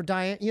 opened up for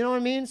Diane. You know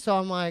what I mean? So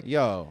I'm like,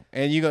 yo,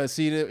 and you gonna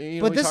see the.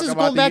 But this is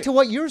going back to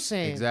what you're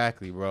saying.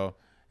 Exactly, bro.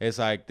 It's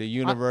like the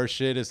universe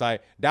shit. It's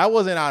like that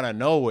wasn't out of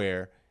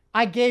nowhere.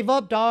 I gave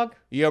up, dog.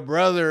 Your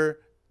brother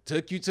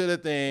took you to the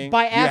thing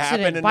by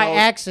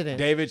accident.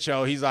 David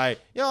Cho. He's like,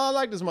 yo, I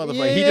like this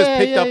motherfucker. He just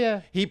picked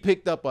up. He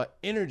picked up an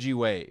energy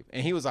wave,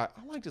 and he was like,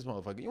 I like this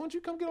motherfucker. You want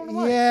you come get on the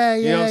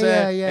mic? You know what I'm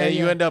saying? And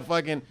you end up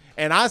fucking.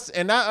 And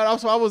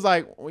also I was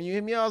like, when you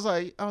hit me, I was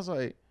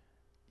like,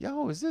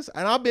 yo, is this?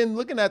 And I've been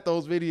looking at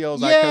those videos,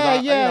 like,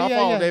 I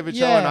follow David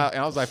Cho, and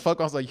I was like, fuck,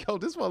 I was like, yo,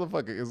 this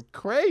motherfucker is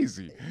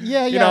crazy.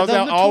 You know what I'm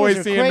saying?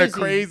 Always seeing the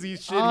crazy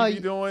shit he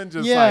be doing,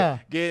 just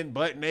like getting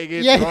butt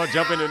naked,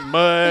 jumping in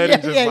mud,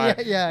 and just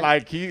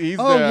like he's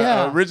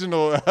the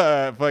original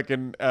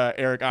fucking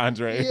Eric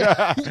Andre. It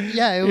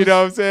was, you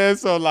know what I'm saying?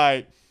 So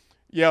like,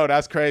 Yo,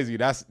 that's crazy.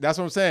 That's what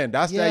I'm saying.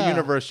 That's that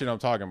universe shit I'm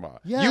talking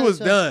about. Yeah, you was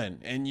done,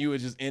 and you would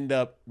just end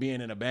up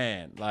being in a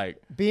band,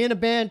 like being in a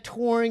band,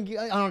 touring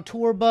on a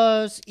tour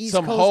bus, East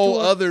some Coast whole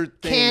tour, other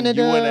thing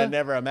Canada. You would have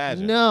never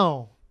imagined.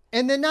 No,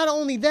 and then not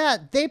only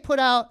that, they put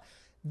out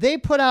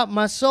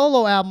my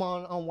solo album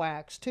on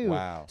Wax too.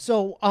 Wow.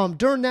 So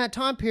during that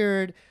time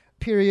period,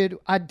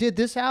 I did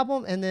this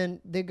album, and then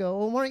they go,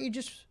 well, why don't you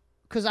just,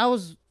 because I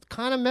was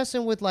kind of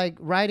messing with like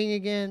writing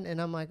again,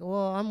 and I'm like,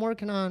 well, I'm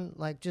working on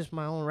like just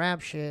my own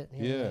rap shit.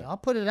 Yeah, I'll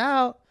put it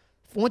out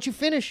once you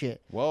finish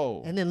it.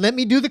 Whoa. And then let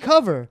me do the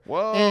cover.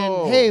 Whoa.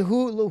 And hey,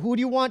 who do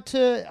you want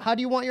to? How do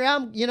you want your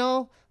album? You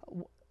know,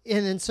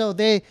 and then so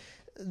they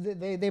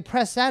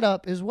pressed that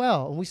up as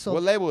well. And we sold.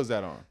 What label was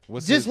that on?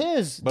 What's just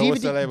his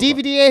DVD,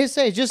 DVD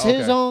ASA, just okay.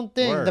 his own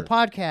thing. Word. The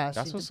podcast.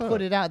 That's what's put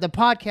up. it out. The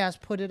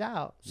podcast put it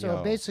out. So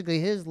Yo. basically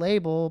his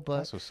label, but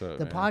that's what's up,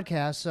 the man.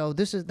 podcast. So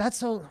that's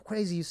so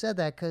crazy you said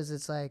that, because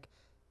it's like,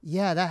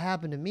 yeah, that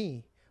happened to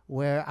me,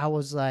 where I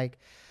was like,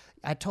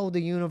 I told the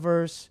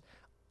universe,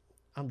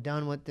 I'm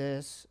done with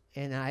this,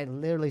 and I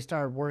literally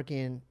started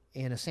working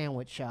in a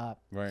sandwich shop,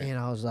 right. And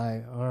I was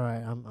like, all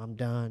right, I'm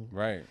done,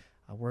 right.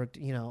 I worked,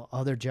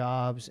 other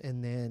jobs,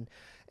 and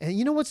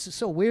you know what's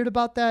so weird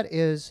about that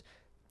is,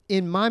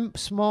 in my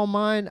small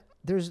mind,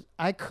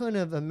 I couldn't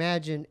have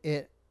imagined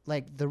it,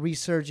 like the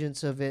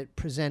resurgence of it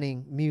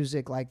presenting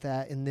music like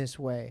that in this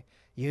way.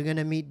 You're going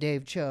to meet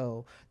Dave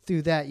Cho.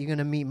 Through that, you're going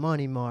to meet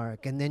Money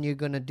Mark. And then you're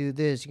going to do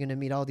this. You're going to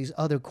meet all these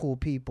other cool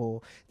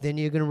people. Then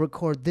you're going to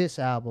record this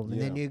album.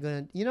 And then you're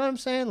going to, you know what I'm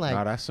saying? Like,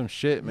 nah, that's some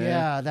shit, man.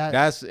 Yeah.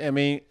 That's, I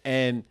mean,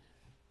 and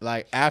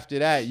like after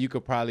that, you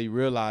could probably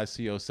realize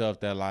to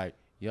yourself that like,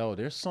 yo,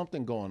 there's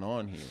something going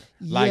on here.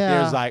 Like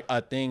there's like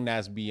a thing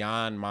that's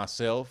beyond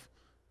myself.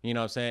 You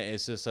know what I'm saying?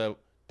 It's just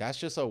that's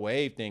just a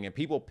wave thing. And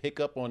people pick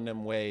up on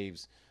them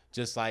waves.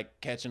 Just like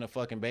catching a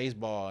fucking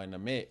baseball in the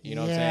mitt, you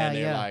know what I'm saying?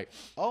 They're like,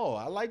 oh,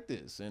 I like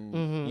this. And,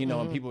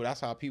 and people, that's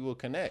how people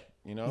connect,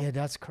 Yeah,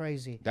 that's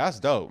crazy. That's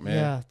dope, man.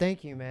 Yeah,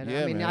 thank you, man.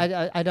 Yeah, I mean,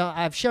 man.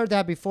 I've shared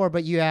that before,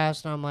 but you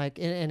asked, and I'm like,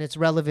 and it's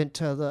relevant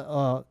to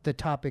the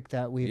topic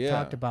that we've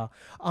talked about.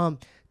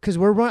 Because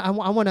we're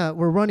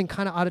running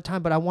kind of out of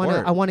time, but I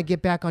want to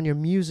get back on your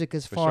music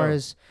as far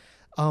as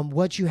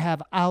what you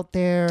have out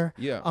there.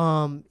 Yeah.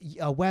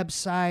 A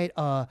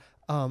website,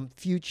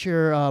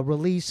 future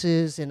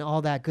releases and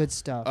all that good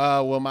stuff.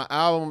 Well, my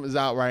album is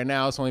out right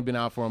now. It's only been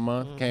out for a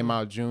month. Came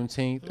out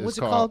Juneteenth. What's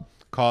it called?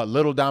 Called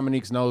Little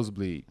Dominique's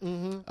Nosebleed.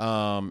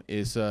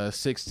 It's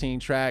 16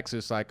 tracks.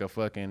 It's like a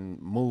fucking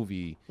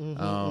movie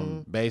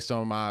based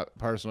on my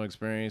personal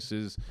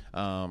experiences.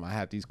 I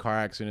had these car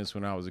accidents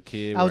when I was a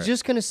kid. I was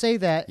just gonna say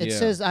that. It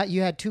says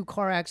you had 2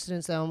 car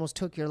accidents that almost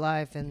took your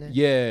life, and then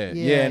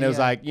and it was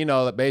like,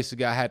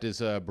 basically I had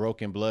this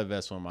broken blood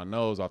vessel in my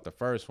nose off the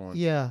first one.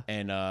 Yeah,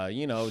 and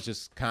it was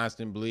just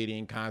constant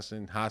bleeding,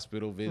 constant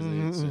hospital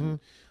visits, and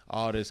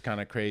all this kind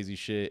of crazy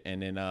shit.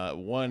 And then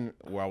one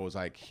where I was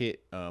like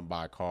hit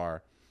by a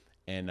car,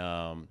 and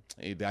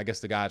I guess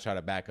the guy tried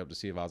to back up to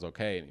see if I was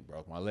okay, and he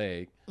broke my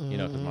leg,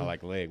 because my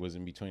leg was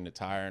in between the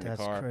tire and the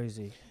car. That's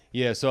crazy.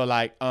 Yeah, so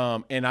like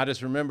and I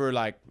just remember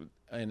like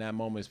in that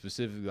moment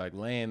specifically like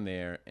laying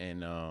there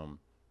and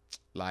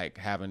like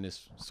having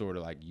this sort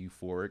of like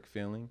euphoric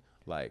feeling.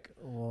 Like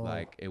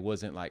it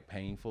wasn't like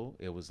painful.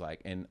 It was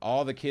like, and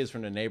all the kids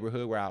from the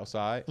neighborhood were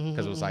outside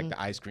because it was like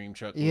the ice cream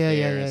truck was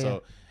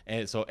there.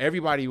 And so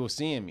everybody was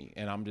seeing me,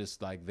 and I'm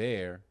just like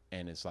there,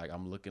 and it's like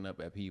I'm looking up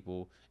at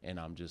people, and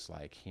I'm just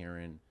like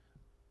hearing,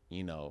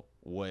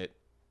 what,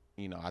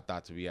 I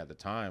thought to be at the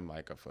time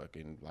like a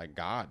fucking like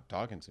God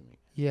talking to me.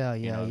 Yeah,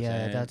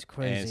 that's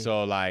crazy. And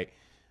so like,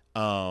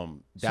 so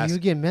you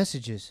get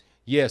messages.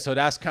 Yeah, so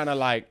that's kind of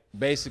like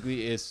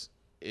basically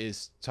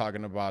it's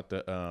talking about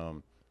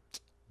the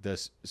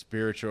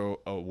spiritual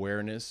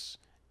awareness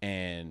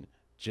and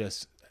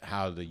just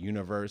how the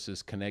universe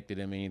is connected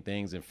in many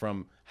things, and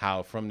from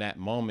that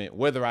moment,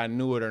 whether I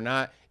knew it or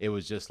not, it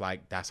was just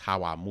like that's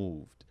how I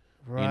moved.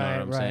 Right, you know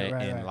what I'm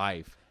saying? In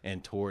life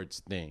and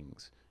towards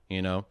things,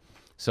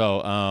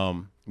 So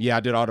I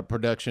did all the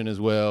production as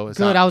well.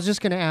 Good. I was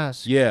just gonna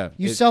ask. Yeah.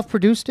 You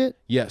self-produced it?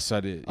 Yes,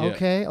 I did. Yeah.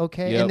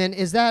 Okay. Yep. And then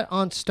is that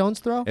on Stone's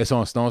Throw? It's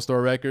on Stone's Throw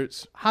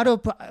Records. How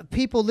do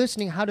people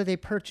listening? How do they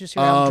purchase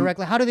your album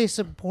directly? How do they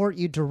support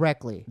you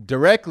directly?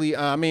 Directly.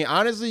 I mean,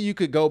 honestly, you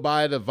could go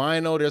buy the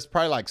vinyl. There's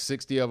probably like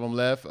 60 of them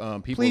left.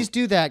 Please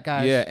do that,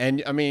 guys. Yeah,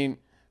 and I mean,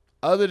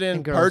 other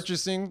than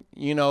purchasing,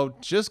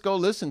 just go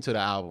listen to the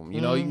album.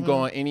 You can go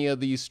on any of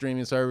these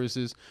streaming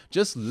services.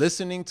 Just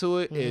listening to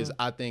it is,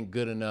 I think,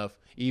 good enough,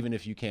 even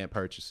if you can't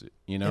purchase it.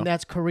 And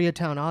that's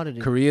Koreatown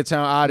Oddity.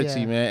 Koreatown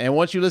Oddity, man. And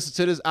once you listen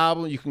to this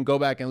album, you can go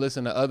back and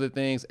listen to other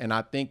things, and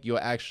I think you'll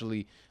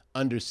actually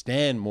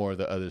understand more of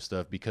the other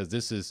stuff, because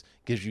this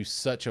gives you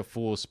such a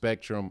full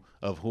spectrum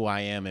of who I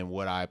am and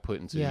what I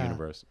put into the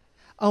universe.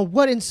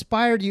 What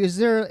inspired you? Is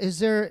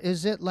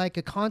it like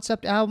a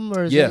concept album,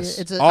 or is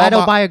it's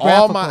autobiographical?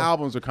 All my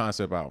albums are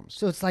concept albums.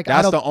 So it's like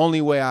that's the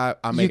only way I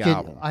make an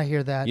album. I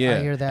hear that. Yeah.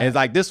 I hear that. And it's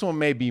like this one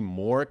may be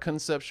more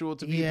conceptual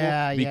to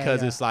people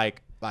because it's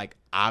like like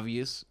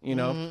obvious, you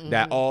know,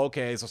 that, oh,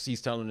 okay, so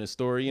she's telling this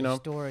story, you know.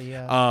 Story,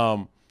 yeah.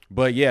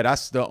 But yeah,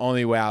 that's the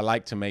only way I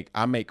like to make.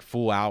 I make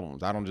full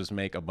albums. I don't just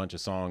make a bunch of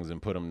songs and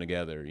put them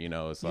together. You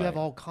know, it's you like have a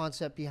whole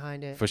concept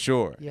behind it. For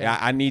sure. Yeah,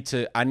 I need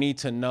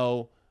to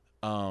know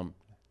how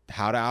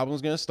the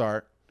album's gonna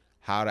start,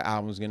 how the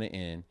album's gonna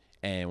end,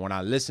 and when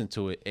I listen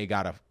to it, I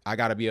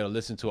gotta be able to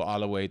listen to it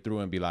all the way through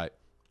and be like,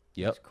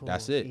 yep,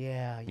 that's it.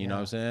 Yeah, you know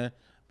what I'm saying?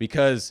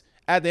 Because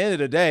at the end of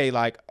the day,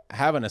 like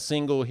having a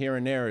single here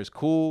and there is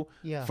cool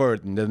for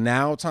the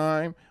now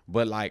time,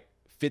 but like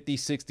 50,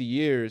 60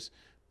 years.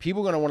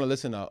 People are going to want to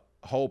listen to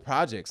whole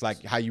projects,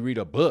 like how you read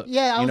a book.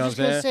 Yeah, I was just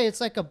going to say, it's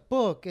like a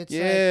book. It's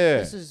like,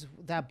 this is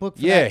that book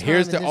for that time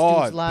here's the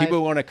art. life.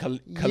 People want to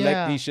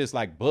collect these shits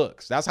like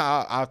books. That's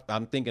how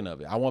I'm thinking of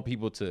it. I want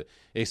people to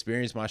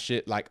experience my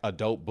shit like a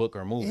dope book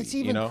or movie. It's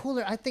even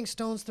cooler. I think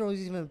Stone's Throw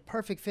is even a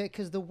perfect fit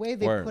because the way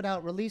they put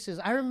out releases.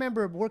 I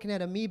remember working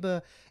at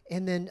Amoeba,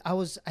 and then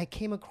I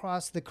came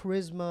across the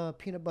Charisma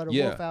Peanut Butter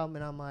Wolf album,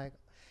 and I'm like,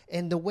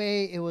 and the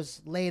way it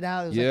was laid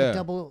out, it was like a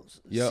double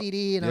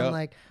CD, and I'm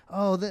like,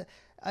 oh,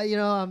 I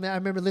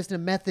remember listening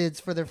to Methods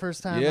for the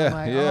first time. I'm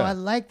like, oh, I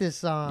like this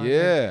song.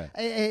 Yeah,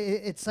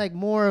 it's like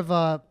more of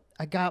a,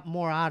 I got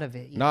more out of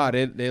it. Nah,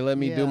 they let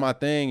me do my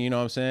thing. You know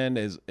what I'm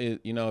saying?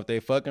 If they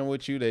fucking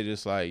with you, they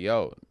just like,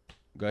 yo,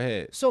 go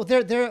ahead. So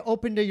they're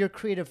open to your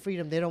creative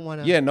freedom. They don't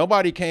want to. Yeah,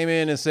 nobody came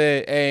in and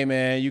said, hey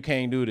man, you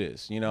can't do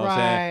this. You know what I'm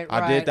saying?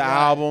 I did the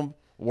album,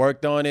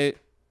 worked on it,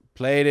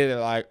 played it.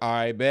 Like, all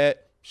right,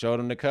 bet.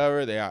 Showed them the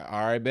cover. They are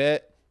all right,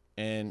 bet,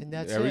 and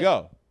there we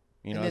go.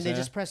 You know, and then they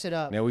just press it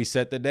up. Then we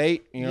set the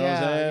date. You know what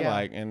I'm saying?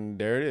 Like, and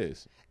there it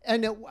is.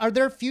 And are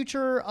there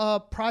future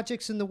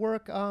projects in the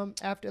work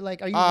after?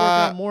 Like, are you working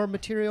on more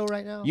material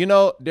right now? You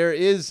know, there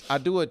is. I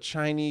do a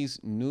Chinese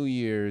New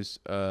Year's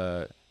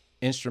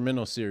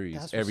instrumental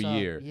series every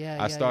year.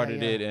 I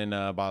started it in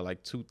about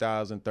like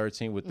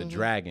 2013 with the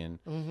Dragon,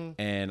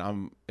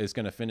 and it's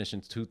gonna finish in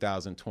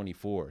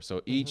 2024.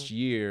 So each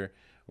year,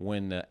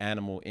 when the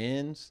animal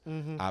ends,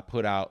 I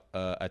put out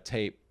a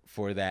tape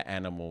for that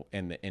animal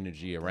and the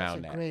energy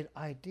around that. That's a great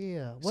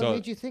idea. What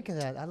made you think of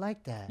that? I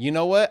like that. You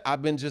know what?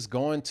 I've been just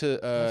going to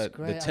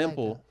the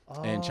temple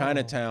in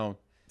Chinatown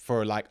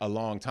for like a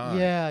long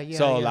time.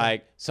 So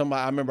like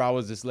I remember I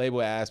was this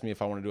label asked me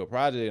if I want to do a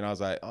project, and I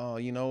was like, oh,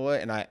 you know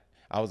what? And I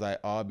was like,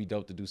 oh, it'd be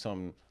dope to do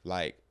something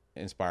like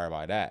inspired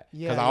by that,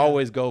 because I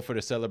always go for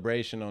the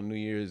celebration on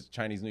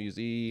Chinese New Year's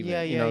Eve,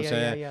 and, you know what I'm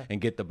saying,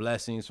 and get the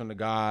blessings from the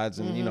gods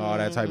and you know all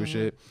that type of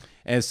shit.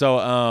 And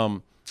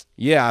so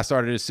I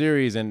started a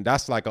series, and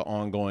that's like an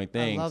ongoing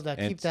thing. I love that.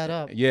 Keep that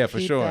up. Yeah, for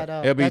sure.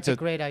 It'll be a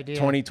great idea.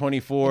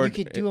 2024. And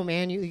you could do them,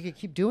 man. You could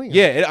keep doing it.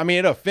 Yeah, I mean,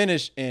 it'll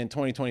finish in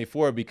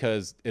 2024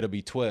 because it'll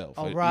be 12.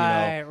 Oh,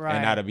 right.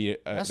 And that'll be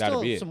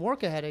it. Some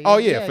work ahead of you. Oh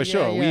yeah, for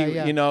sure.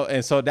 You know,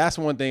 and so that's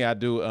one thing I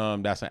do.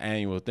 That's an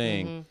annual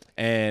thing.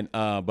 And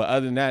but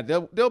other than that,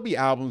 there'll be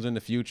albums in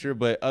the future.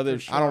 But I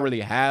don't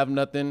really have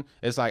nothing.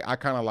 It's like I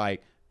kind of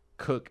like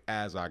cook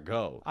as I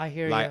go. I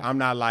hear like you. I'm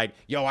not like,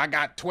 yo, I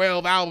got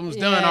 12 albums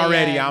done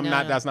already.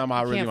 That's not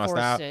my really my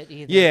style.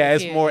 Yeah,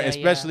 it's more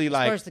especially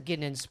like first to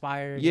getting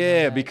inspired.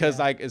 Because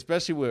like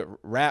especially with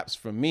raps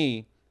for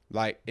me,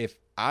 like if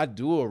I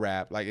do a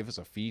rap, like if it's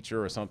a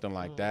feature or something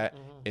like that,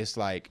 it's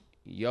like,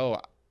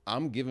 yo,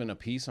 I'm giving a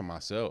piece of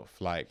myself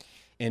like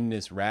in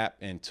this rap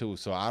and too,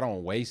 so I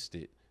don't waste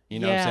it. You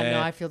know what I'm saying?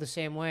 No, I feel the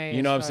same way.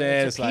 You know what I'm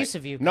saying? It's a piece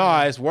of you.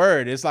 No, it's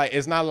word. It's like,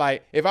 it's not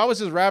like, if I was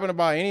just rapping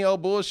about any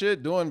old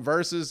bullshit, doing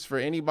verses for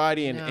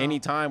anybody and any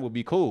time would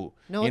be cool.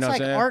 No, you it's know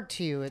like art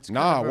to you. It's kind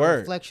of a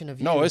reflection of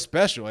you. No, it's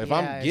special. If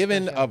I'm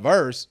giving a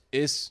verse,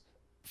 it's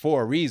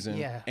for a reason.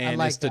 Yeah, and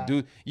like it's to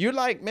do, you're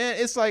like, man,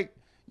 it's like,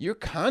 you're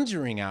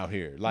conjuring out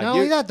here. Like,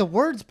 no, you got the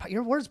words.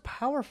 Your words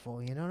powerful.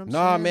 You know what I'm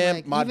saying? Nah, man,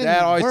 like, my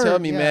dad always tell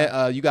me,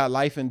 man, you got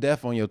life and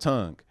death on your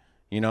tongue.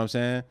 You know what I'm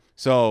saying?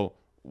 So,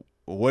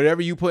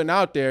 whatever you putting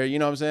out there, you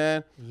know what I'm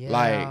saying? Yeah.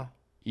 Like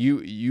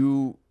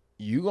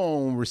you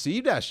gonna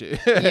receive that shit.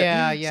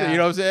 Yeah. So, you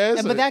know what I'm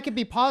saying? But that could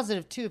be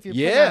positive too if you're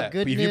putting out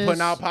goodness. If you're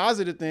putting out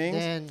positive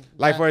things.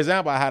 Like for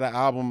example, I had an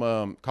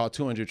album called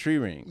 200 Tree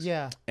Rings.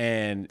 Yeah.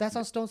 And that's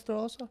on Stone's Throw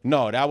also?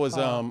 No, that was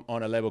on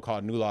a label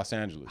called New Los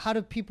Angeles. How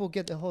do people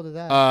get a hold of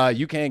that?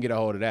 You can't get a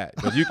hold of that.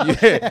 But you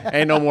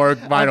ain't no more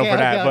vinyl for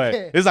that. But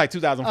it's like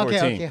 2014.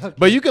 Okay.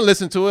 But you can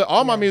listen to it.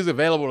 All my music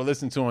available to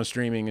listen to on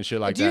streaming and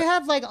shit like that. Do you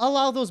have like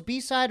all those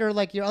B-side or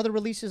like your other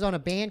releases on a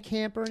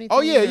Bandcamp or anything?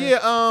 Oh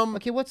yeah.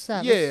 Okay, what's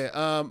that? Yeah.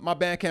 My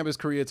Bandcamp is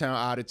Koreatown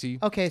Oddity.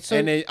 Okay, so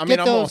and I'm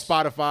on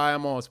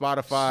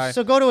Spotify.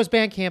 So go to his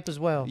Bandcamp as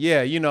well.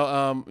 Yeah,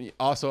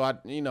 also I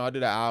did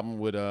an album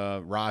with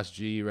Ross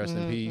G, rest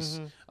in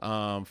peace.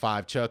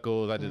 Five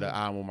Chuckles. I did an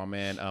album with my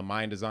man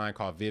Mind Design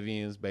called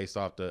Vivians, based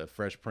off the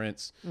Fresh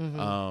Prince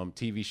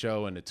TV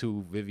show and the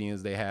two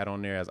Vivians they had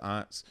on there as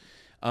aunts.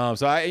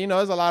 So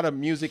there's a lot of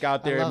music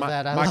out there. I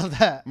love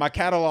that. My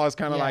catalog is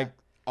kind of like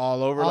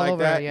all over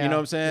that. You know what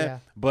I'm saying? Yeah.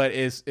 But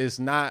it's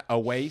not a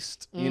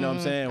waste. You know what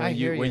I'm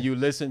saying? When you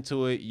listen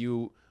to it,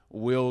 you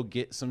will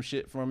get some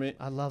shit from it.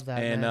 I love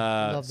that. And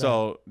love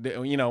so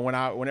you know,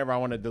 whenever I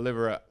want to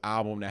deliver an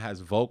album that has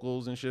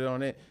vocals and shit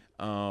on it,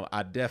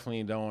 I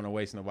definitely don't want to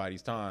waste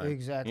nobody's time.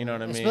 Exactly. You know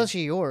what I mean?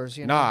 Especially yours.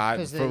 You know,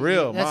 nah, for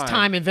real. That's mine.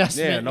 time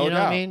investment. Yeah, no you know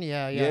doubt. what I mean?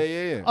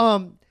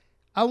 Yeah.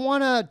 I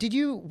wanna.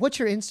 What's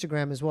your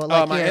Instagram as well?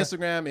 Like my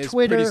Instagram is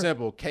Twitter, pretty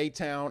simple.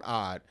 Koreatown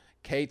Odd.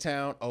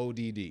 Koreatown Odd.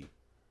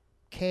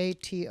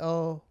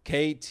 KTOWNODD.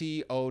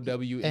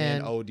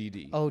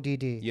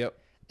 ODD. Yep.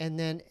 And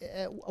then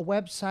a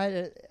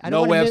website. I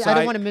No website. I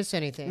don't want to miss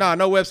anything.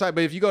 No website.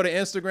 But if you go to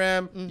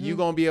Instagram, you're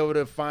gonna be able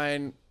to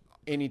find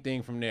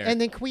anything from there. And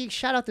then can we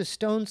shout out the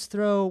Stones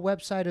Throw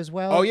website as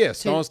well? Oh yeah,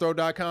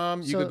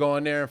 stonesthrow.com. You could go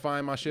in there and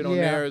find my shit on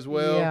there as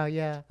well.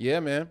 Yeah,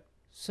 man.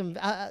 Some,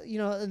 you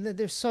know,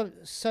 there's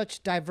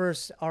such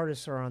diverse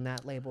artists are on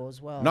that label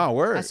as well. No,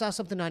 word. I saw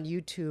something on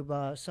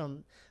YouTube,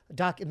 some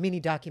mini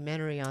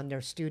documentary on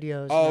their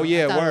studios. Oh, you know,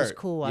 yeah, I thought word. It was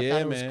cool. I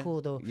thought it was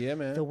cool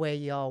man. The way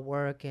y'all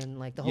work and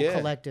like the whole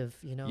collective,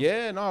 you know.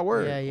 Yeah, no,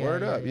 word.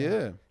 Word up,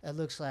 yeah. It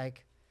looks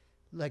like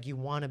you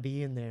want to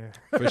be in there.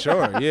 For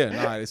sure, yeah.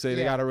 No, they say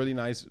they got a really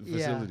nice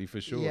facility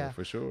for sure,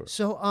 for sure.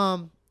 So,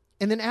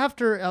 and then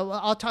after,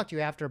 I'll talk to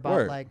you after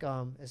about like,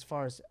 as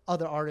far as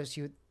other artists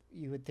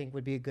you would think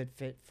would be a good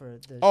fit for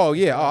the. Oh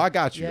yeah, I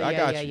got you.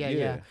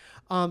 Yeah.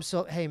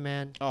 So hey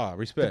man. Oh,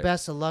 respect. The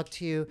best of luck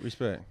to you.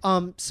 Respect.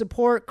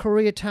 Support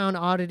Koreatown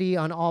Oddity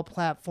on all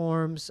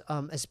platforms,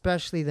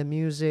 especially the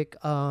music.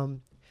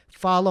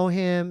 Follow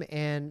him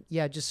and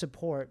just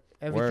support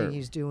everything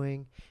he's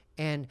doing,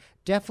 and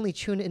definitely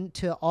tune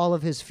into all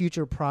of his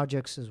future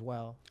projects as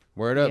well.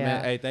 Word up,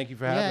 man. Hey, thank you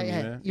for having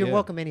me, man. You're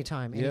welcome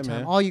anytime. Yeah,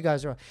 man. All you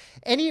guys are.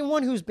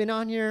 Anyone who's been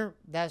on here,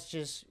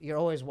 you're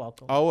always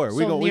welcome. Oh, word.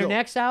 So your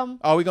next album.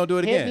 Oh, we gonna do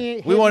it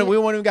again. We won't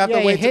even got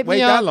to wait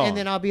that long. And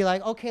then I'll be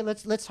like, okay,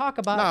 let's talk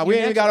about. Nah, we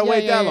ain't gotta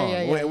wait that long.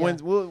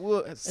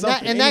 We'll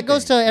and that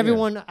goes to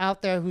everyone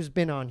out there who's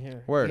been on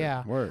here. Word.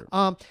 Yeah. Word.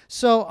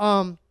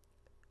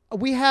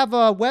 We have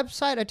a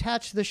website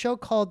attached to the show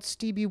called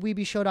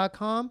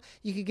SteebeeWeebieShow.com.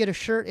 You can get a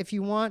shirt if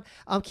you want.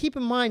 Keep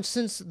in mind,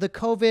 since the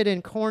COVID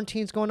and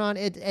quarantine's going on,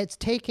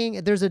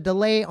 there's a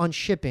delay on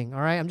shipping,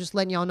 all right? I'm just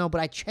letting y'all know, but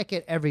I check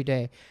it every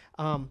day.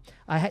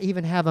 I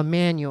even have a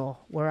manual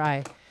where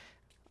I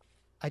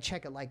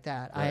check it like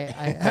that. Right.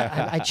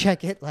 I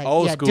check it like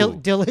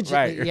diligently.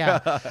 Right.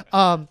 Yeah.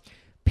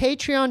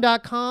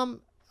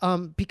 Patreon.com.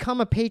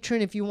 Become a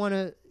patron if you want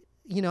to,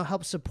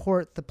 help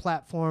support the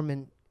platform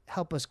and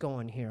help us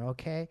going here,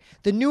 okay?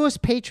 The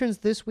newest patrons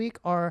this week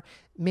are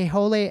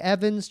Mehole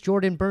Evans,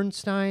 Jordan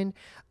Bernstein,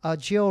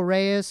 Jill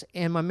Reyes,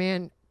 and my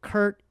man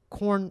Kurt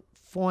Korn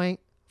Foing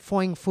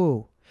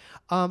Fu.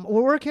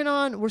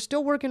 We're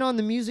still working on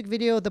the music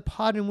video, The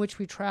Pod in Which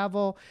We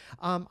Travel.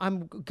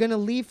 I'm going to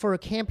leave for a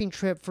camping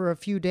trip for a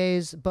few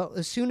days, but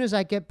as soon as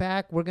I get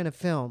back, we're going to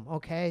film,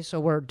 okay? So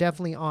we're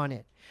definitely on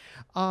it.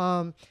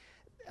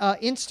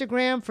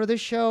 Instagram for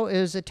this show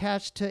is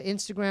attached to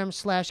Instagram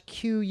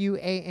 /QUANGOU,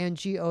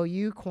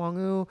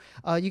 Kwangoo.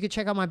 You can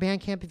check out my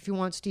Bandcamp if you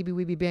want,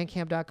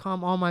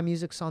 SteebieWeebieBandcamp.com. All my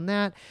music's on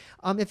that.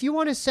 If you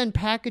want to send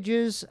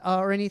packages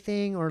or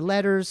anything or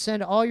letters,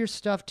 send all your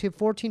stuff to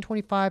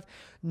 1425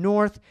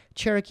 North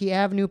Cherokee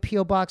Avenue,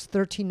 P.O. Box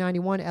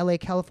 1391, LA,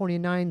 California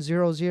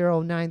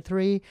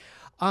 90093.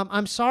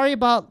 I'm sorry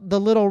about the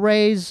Little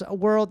Ray's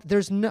World.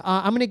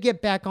 I'm going to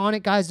get back on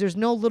it, guys. There's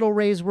no Little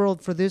Ray's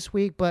World for this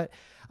week, but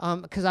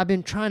because I've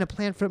been trying to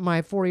plan for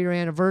my 4-year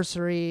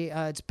anniversary.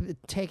 It's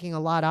taking a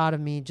lot out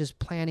of me just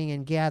planning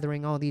and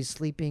gathering all these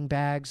sleeping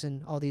bags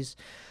and all these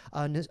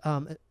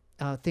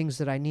things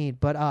that I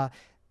need. But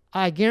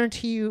I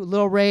guarantee you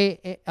Lil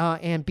Ray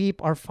and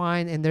Beep are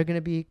fine, and they're going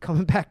to be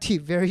coming back to you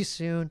very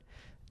soon.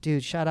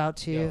 Dude, shout out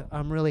to you.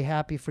 I'm really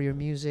happy for your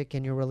music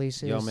and your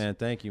releases. Yo, man,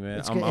 thank you, man.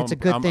 It's a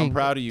good thing. I'm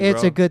proud of you,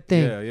 It's bro. a good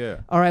thing.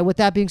 Yeah. All right, with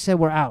that being said,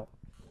 we're out.